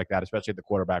players and shit like that, especially at the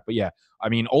quarterback. But yeah, I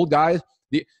mean, old guys,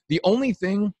 the only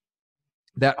thing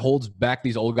that holds back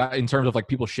these old guys in terms of like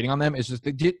people shitting on them is just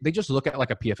they just look at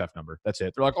like a PFF number. That's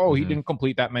it. They're like, oh, he didn't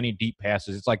complete that many deep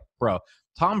passes. It's like, bro,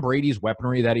 Tom Brady's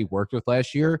weaponry that he worked with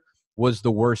last year was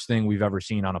the worst thing we've ever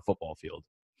seen on a football field.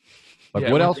 Like,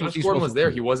 Yeah, what when else Josh was Gordon was there,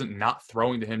 do? he wasn't not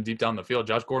throwing to him deep down the field.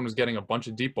 Josh Gordon was getting a bunch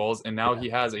of deep balls, and now he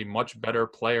has a much better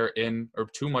player or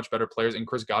two much better players in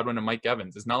Chris Godwin and Mike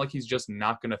Evans. It's not like he's just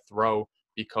not going to throw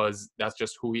because that's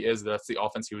just who he is. That's the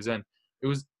offense he was in. It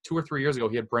was 2 or 3 years ago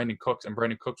he had Brandon Cooks, and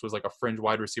Brandon Cooks was like a fringe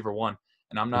wide receiver 1.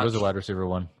 And I'm not. It was a wide receiver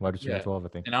 1, wide receiver 12, I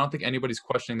think. And I don't think anybody's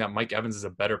questioning that Mike Evans is a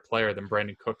better player than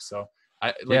Brandon Cooks. So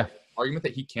argument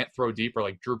that he can't throw deep or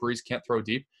like Drew Brees can't throw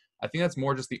deep. I think that's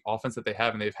more just the offense that they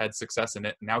have, and they've had success in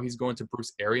it. Now he's going to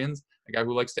Bruce Arians, a guy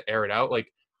who likes to air it out.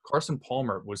 Like Carson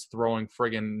Palmer was throwing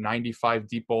friggin' 95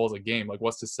 deep balls a game. Like,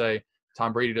 what's to say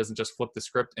Tom Brady doesn't just flip the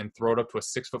script and throw it up to a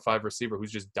 6'5" receiver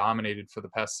who's just dominated for the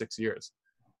past 6 years?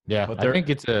 Yeah, but I think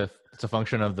it's a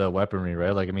function of the weaponry,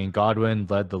 right? Like, I mean, Godwin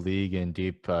led the league in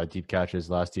deep catches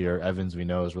last year. Evans, we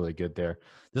know, is really good there.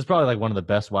 This is probably like one of the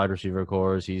best wide receiver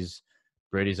cores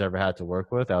Brady's ever had to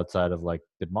work with outside of, like,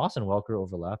 did Moss and Welker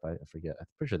overlap? I forget. I'm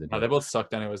pretty sure they did. No, they both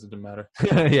sucked anyways. It didn't matter.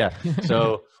 Yeah.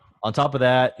 So on top of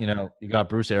that, you got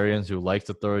Bruce Arians who likes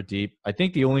to throw it deep. I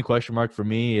think the only question mark for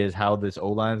me is how this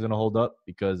O-line is going to hold up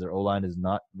because their O-line is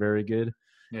not very good.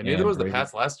 Yeah, neither was the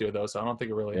Pats last year, though, so I don't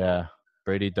think it really – Yeah.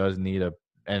 Brady does need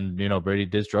Brady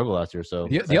did struggle last year. So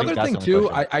the other thing too,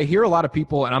 I hear a lot of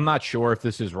people, and I'm not sure if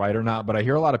this is right or not, but I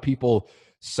hear a lot of people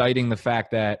citing the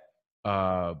fact that,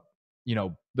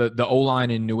 the O-line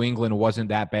in New England wasn't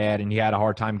that bad and he had a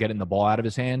hard time getting the ball out of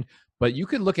his hand. But you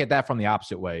could look at that from the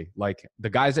opposite way. Like, the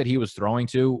guys that he was throwing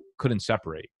to couldn't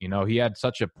separate. He had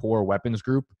such a poor weapons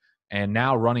group, and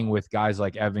now running with guys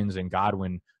like Evans and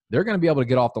Godwin, they're going to be able to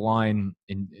get off the line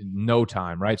in no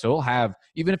time, right? So he'll have,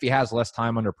 even if he has less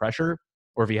time under pressure,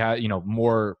 or if he has,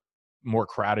 more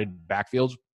crowded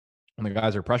backfields when the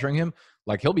guys are pressuring him,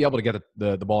 like, he'll be able to get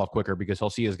the ball off quicker because he'll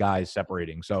see his guys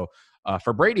separating. So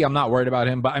for Brady, I'm not worried about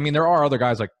him. But, I mean, there are other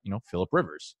guys like, Phillip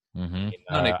Rivers. Mm-hmm.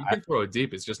 Nick, you can throw it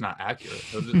deep. It's just not accurate.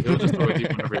 He'll just throw it deep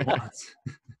whenever he wants.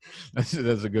 That's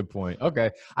a good point. Okay.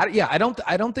 I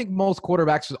don't think most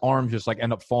quarterbacks' arms just, like,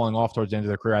 end up falling off towards the end of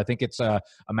their career. I think it's a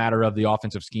matter of the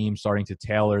offensive scheme starting to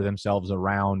tailor themselves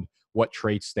around what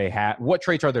traits they have. What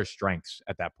traits are their strengths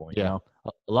at that point? Yeah.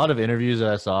 A lot of interviews that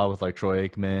I saw with, like, Troy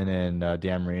Aikman and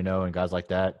Dan Marino and guys like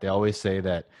that, they always say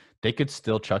that they could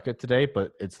still chuck it today,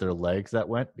 but it's their legs that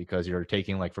went because you're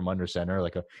taking, like, from under center.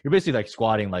 You're basically, like,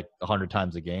 squatting like 100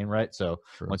 times a game, right? So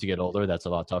once you get older, that's a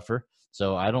lot tougher.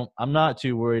 So I'm not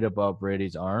too worried about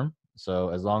Brady's arm. So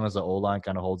as long as the O-line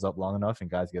kind of holds up long enough and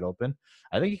guys get open,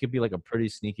 I think he could be like a pretty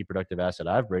sneaky, productive asset.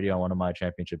 I have Brady on one of my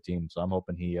championship teams, so I'm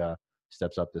hoping he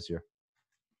steps up this year.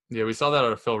 Yeah, we saw that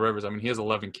out of Phil Rivers. I mean, he has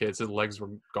 11 kids. His legs were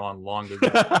gone long ago.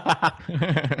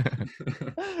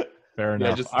 Fair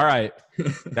enough. All right.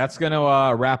 That's going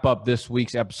to wrap up this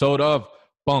week's episode of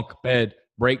Bunk Bed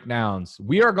Breakdowns.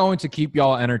 We are going to keep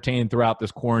y'all entertained throughout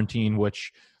this quarantine,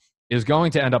 which is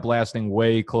going to end up lasting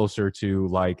way closer to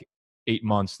like 8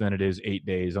 months than it is 8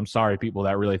 days. I'm sorry, people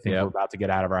that really think we're about to get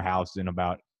out of our house in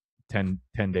about 10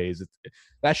 days.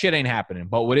 That shit ain't happening.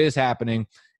 But what is happening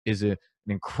is an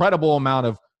incredible amount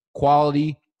of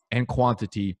quality and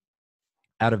quantity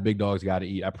out of Big Dogs Gotta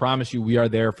Eat. I promise you, we are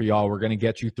there for y'all. We're going to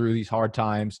get you through these hard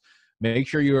times. Make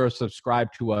sure you are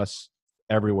subscribed to us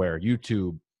everywhere.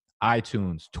 YouTube,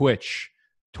 iTunes, Twitch,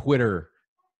 Twitter.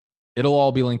 It'll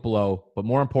all be linked below. But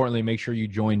more importantly, make sure you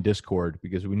join Discord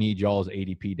because we need y'all's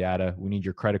ADP data. We need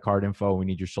your credit card info. We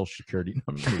need your social security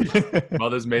number.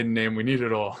 Mother's maiden name. We need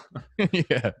it all.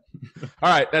 Yeah. All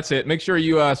right. That's it. Make sure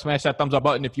you smash that thumbs up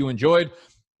button if you enjoyed.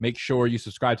 Make sure you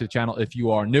subscribe to the channel if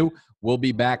you are new. We'll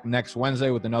be back next Wednesday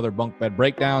with another Bunk Bed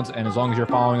Breakdowns. And as long as you're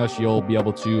following us, you'll be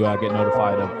able to get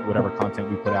notified of whatever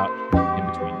content we put out in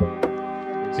between.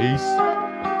 Peace.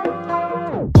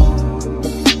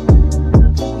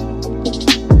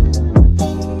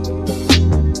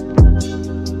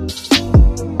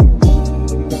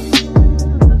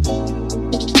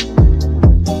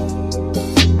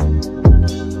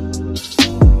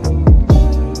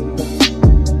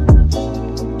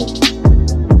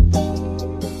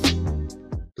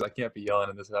 Can't be yelling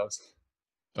in this house.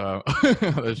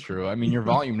 That's true. I mean, your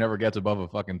volume never gets above a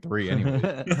fucking 3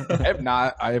 anyway.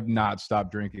 I have not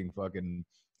stopped drinking fucking.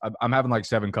 I'm having like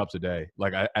 7 cups a day,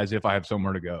 like as if I have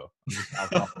somewhere to go.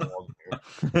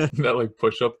 That like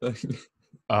push-up thing.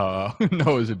 No, it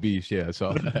was a beast. Yeah, I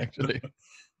saw that actually.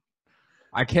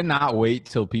 I cannot wait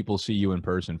till people see you in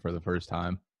person for the first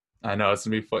time. I know it's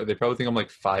gonna be fun. They probably think I'm like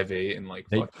 5'8" and like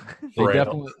they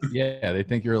definitely, yeah, they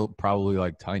think you're probably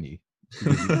like tiny.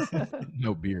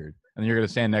 No beard, and you're gonna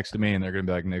stand next to me, and they're gonna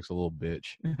be like, "Nick's a little bitch."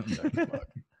 Like,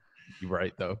 you're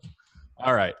right, though.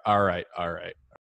 All right.